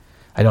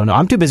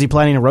 I'm too busy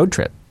planning a road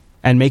trip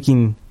and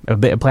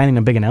planning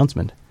a big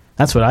announcement.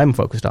 That's what I'm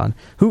focused on.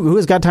 Who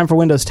has got time for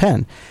Windows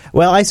 10?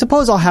 Well, I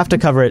suppose I'll have to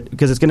cover it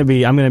because it's going to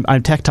be.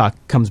 Tech Talk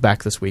comes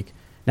back this week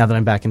now that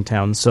I'm back in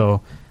town.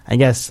 So I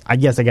guess I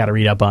got to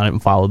read up on it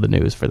and follow the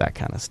news for that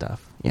kind of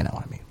stuff. You know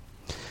what I mean?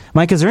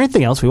 Mike, is there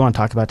anything else we want to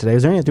talk about today?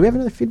 Do we have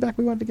any other feedback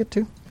we wanted to get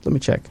to? Let me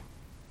check.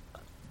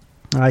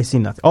 I see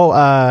nothing.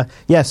 Oh,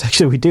 yes,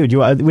 actually we do.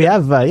 We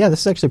have, this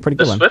is actually a pretty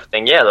good one. The Swift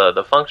thing,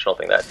 the functional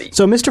thing.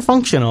 So Mr.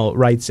 Functional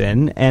writes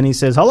in, and he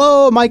says,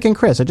 "Hello, Mike and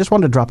Chris. I just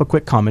wanted to drop a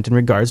quick comment in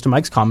regards to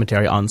Mike's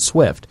commentary on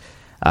Swift.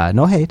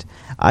 No hate.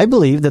 I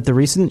believe that the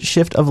recent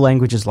shift of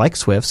languages like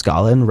Swift,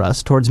 Scala, and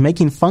Rust towards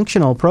making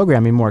functional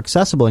programming more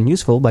accessible and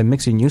useful by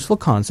mixing useful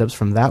concepts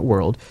from that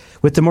world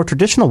with the more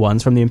traditional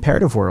ones from the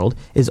imperative world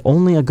is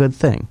only a good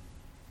thing.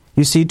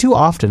 You see, too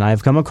often I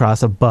have come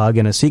across a bug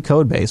in a C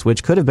codebase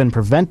which could have been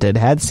prevented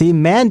had C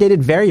mandated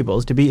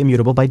variables to be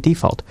immutable by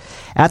default.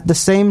 At the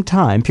same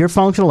time, pure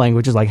functional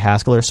languages like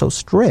Haskell are so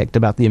strict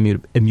about the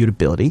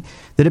immutability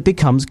that it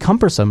becomes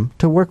cumbersome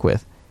to work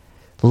with.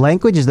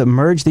 Languages that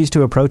merge these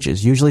two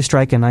approaches usually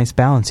strike a nice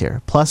balance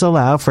here, plus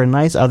allow for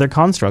nice other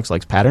constructs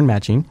like pattern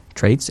matching,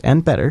 traits,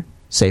 and better,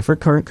 safer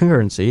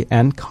concurrency,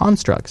 and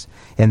constructs.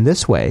 In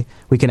this way,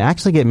 we can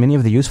actually get many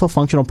of the useful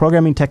functional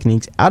programming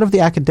techniques out of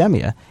the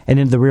academia and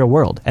into the real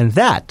world. And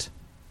that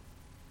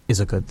is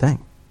a good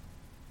thing."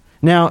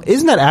 Now,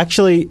 isn't that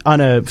actually,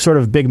 on a sort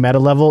of big meta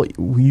level,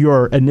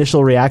 your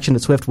initial reaction to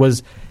Swift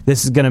was,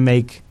 this is going to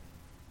make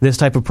this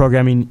type of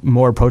programming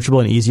more approachable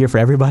and easier for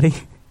everybody?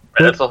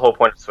 Right, that's the whole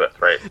point of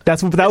Swift, right?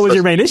 That was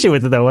your main issue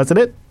with it, though,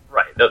 wasn't it?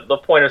 Right. The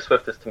point of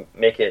Swift is to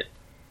make it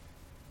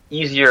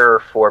easier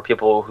for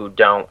people who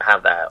don't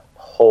have that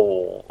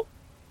whole...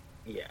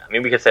 Yeah, I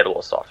mean, we could say it a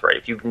little soft, right?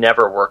 If you've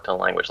never worked on a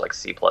language like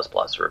C++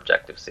 or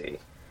Objective-C,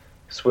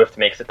 Swift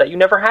makes it that you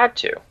never had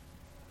to,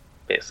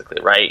 basically,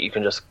 right? You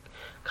can just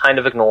kind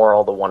of ignore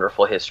all the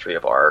wonderful history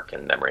of ARC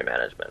and memory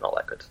management and all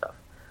that good stuff,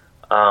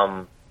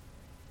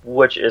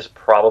 which is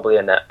probably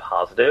a net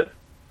positive.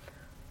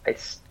 I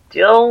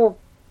still...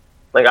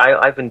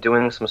 I've been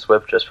doing some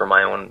Swift just for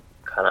my own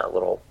kind of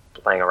little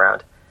playing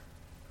around.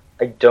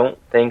 I don't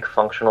think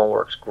functional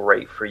works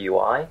great for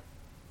UI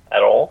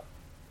at all.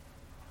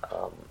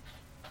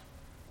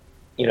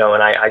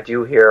 and I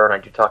do hear, and I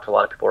do talk to a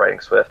lot of people writing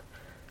Swift,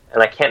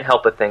 and I can't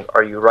help but think,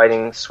 are you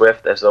writing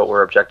Swift as though it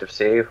were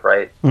Objective-C,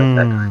 right? Like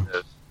that kind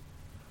of,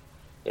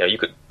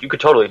 you could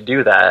totally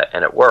do that,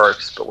 and it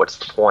works, but what's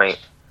the point?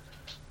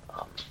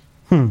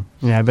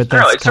 Yeah, but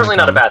that's it's certainly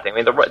not a bad thing. I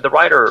mean, the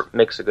writer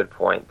makes a good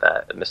point,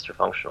 that Mr.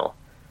 Functional,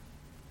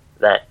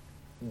 that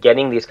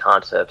getting these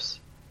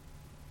concepts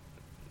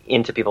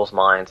into people's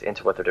minds,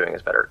 into what they're doing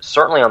is better.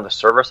 Certainly on the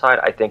server side,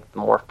 I think the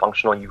more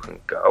functional you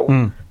can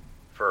go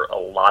for a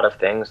lot of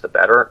things, the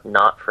better.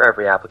 Not for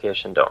every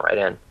application, don't write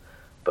in.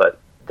 But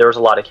there's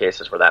a lot of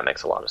cases where that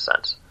makes a lot of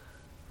sense.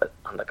 But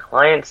on the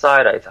client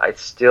side, I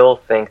still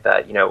think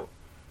that,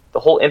 the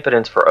whole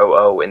impotence for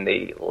OO in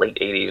the late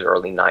 80s,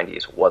 early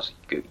 90s was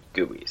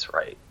GUIs,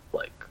 right?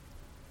 Like,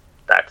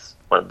 that's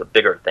one of the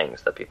bigger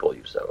things that people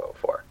use OO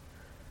for.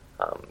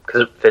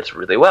 Because it fits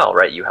really well,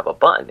 right? You have a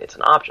button, it's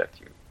an object,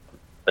 you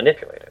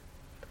manipulate it.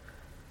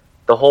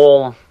 The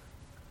whole,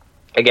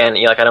 again,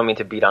 I don't mean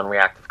to beat on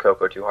reactive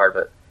Cocoa too hard,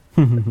 but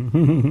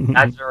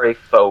that's very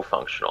faux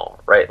functional,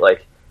 right?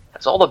 Like,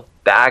 that's all the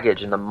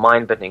baggage and the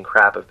mind-bending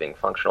crap of being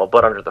functional,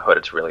 but under the hood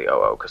it's really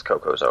OO, because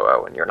Cocoa's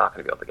OO, and you're not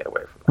going to be able to get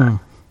away from that.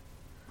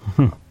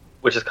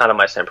 Which is kind of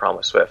my same problem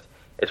with Swift.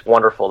 It's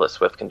wonderful that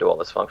Swift can do all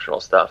this functional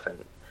stuff, and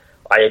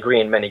I agree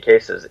in many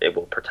cases it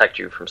will protect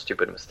you from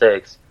stupid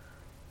mistakes,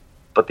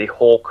 but the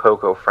whole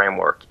Cocoa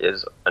framework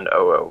is an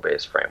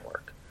OO-based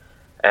framework.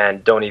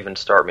 And don't even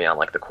start me on,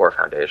 like, the core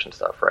foundation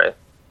stuff, right?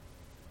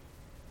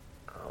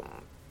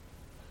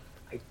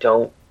 I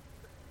don't...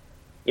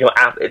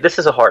 this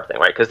is a hard thing,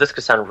 right? Because this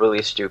could sound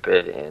really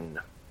stupid in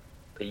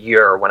a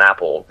year when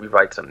Apple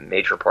rewrites a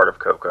major part of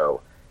Cocoa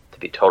to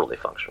be totally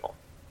functional.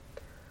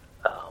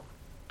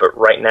 But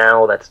right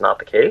now, that's not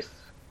the case.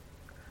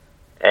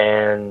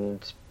 And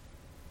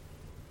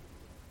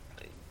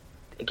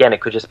again,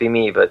 it could just be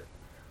me, but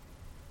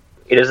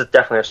it is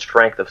definitely a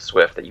strength of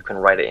Swift that you can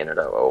write it in an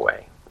OO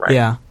way, right?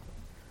 Yeah.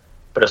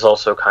 But it's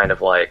also kind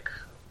of like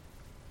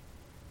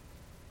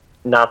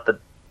not the...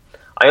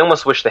 I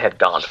almost wish they had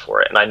gone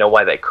for it, and I know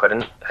why they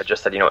couldn't. I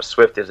just said,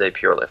 Swift is a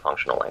purely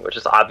functional language.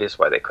 It's obvious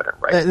why they couldn't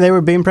write it. They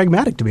were being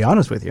pragmatic, to be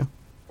honest with you.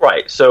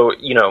 Right. So,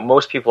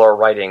 most people are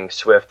writing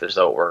Swift as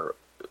though it were...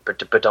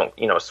 But don't,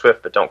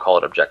 Swift, but don't call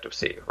it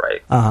Objective-C,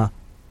 right? Uh-huh.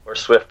 Or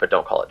Swift, but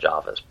don't call it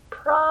Java is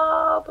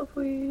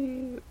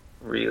probably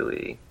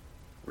really,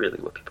 really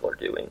what people are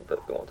doing,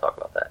 but we won't talk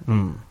about that.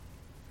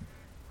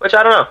 Which,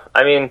 I don't know.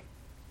 I mean,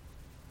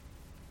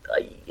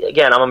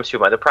 again, I'm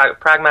assuming the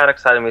pragmatic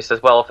side of me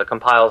says, well, if it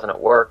compiles and it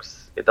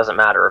works, it doesn't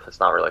matter if it's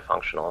not really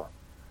functional.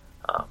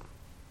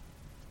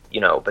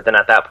 But then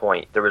at that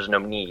point, there is no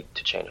need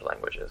to change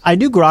languages. I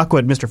do grok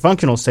what Mr.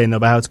 Functional is saying, though,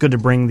 about how it's good to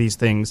bring these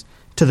things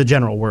to the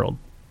general world.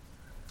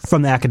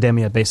 From the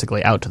academia,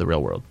 basically, out to the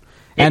real world.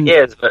 It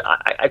is, but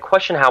I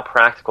question how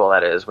practical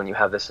that is when you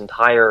have this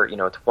entire,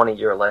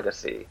 20-year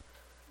legacy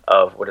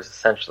of what is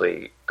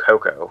essentially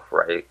Cocoa,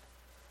 right?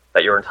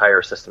 That your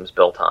entire system's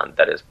built on,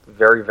 that is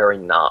very, very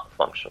not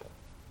functional.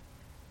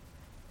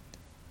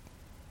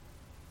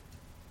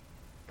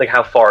 Like,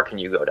 how far can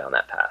you go down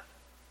that path?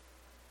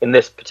 In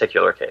this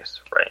particular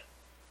case, right?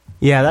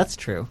 Yeah, that's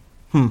true.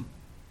 It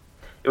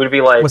would be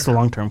like... What's the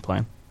long-term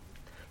plan?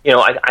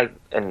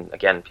 And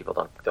again, people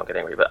don't get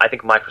angry, but I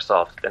think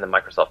Microsoft and the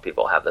Microsoft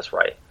people have this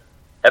right.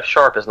 F#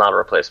 is not a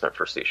replacement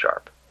for C#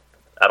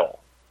 at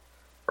all,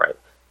 right?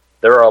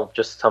 There are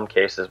just some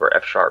cases where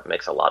F#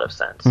 makes a lot of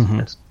sense,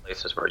 and some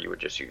places where you would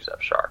just use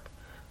F#.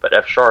 But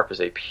F# is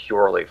a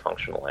purely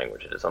functional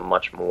language. It is a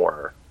much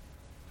more,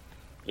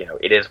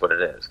 it is what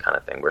it is kind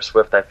of thing, where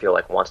Swift, I feel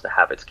like, wants to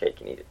have its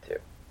cake and eat it too.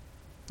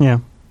 Yeah.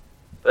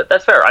 But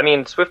that's fair. I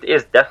mean, Swift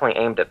is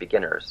definitely aimed at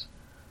beginners.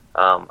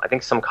 I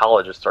think some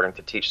college is starting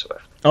to teach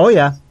Swift. Oh,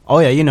 yeah.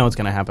 It's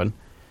going to happen,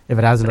 if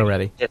it hasn't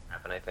already. It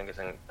happened, I think, it's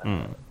in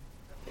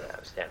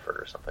Stanford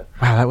or something.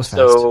 Wow, that was fast.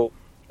 So,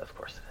 of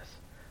course it is.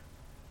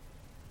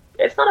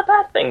 It's not a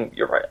bad thing,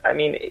 you're right. I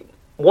mean,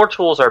 more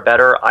tools are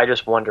better. I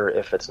just wonder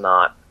if it's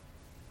not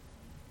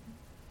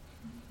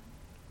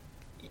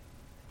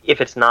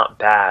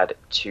bad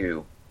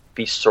to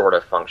be sort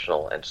of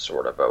functional and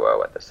sort of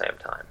OO at the same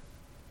time.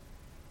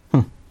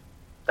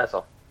 That's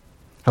all.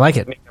 I like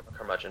it.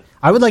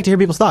 I would like to hear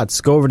people's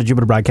thoughts. Go over to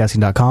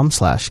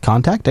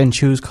jupiterbroadcasting.com/contact and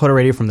choose Coder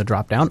Radio from the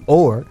drop-down,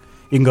 or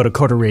you can go to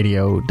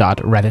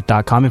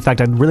coderradio.reddit.com. In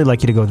fact, I'd really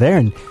like you to go there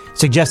and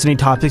suggest any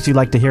topics you'd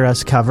like to hear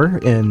us cover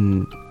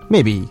in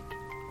maybe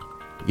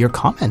your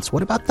comments.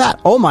 What about that?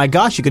 Oh my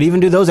gosh, you could even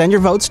do those and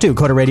your votes too.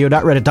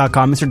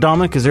 coderradio.reddit.com. Mr.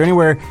 Dominic, is there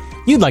anywhere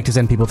you'd like to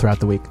send people throughout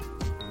the week?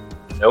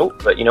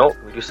 Nope, but we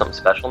do something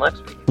special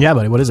next week. Yeah,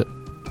 buddy, what is it?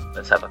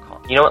 Let's have a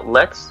call. You know what?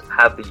 Let's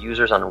have the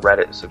users on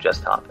Reddit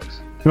suggest topics.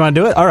 You want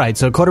to do it? All right,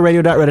 so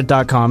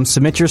coderradio.reddit.com.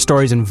 Submit your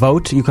stories and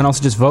vote. You can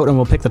also just vote, and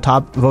we'll pick the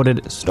top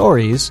voted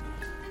stories.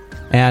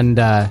 And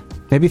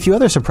maybe a few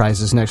other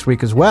surprises next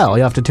week as well.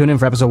 You'll have to tune in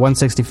for episode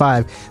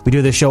 165. We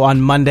do this show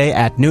on Monday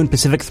at noon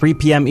Pacific, 3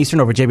 p.m.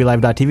 Eastern over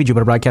jblive.tv,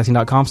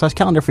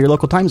 jupiterbroadcasting.com/calendar for your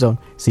local time zone.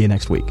 See you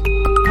next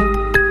week.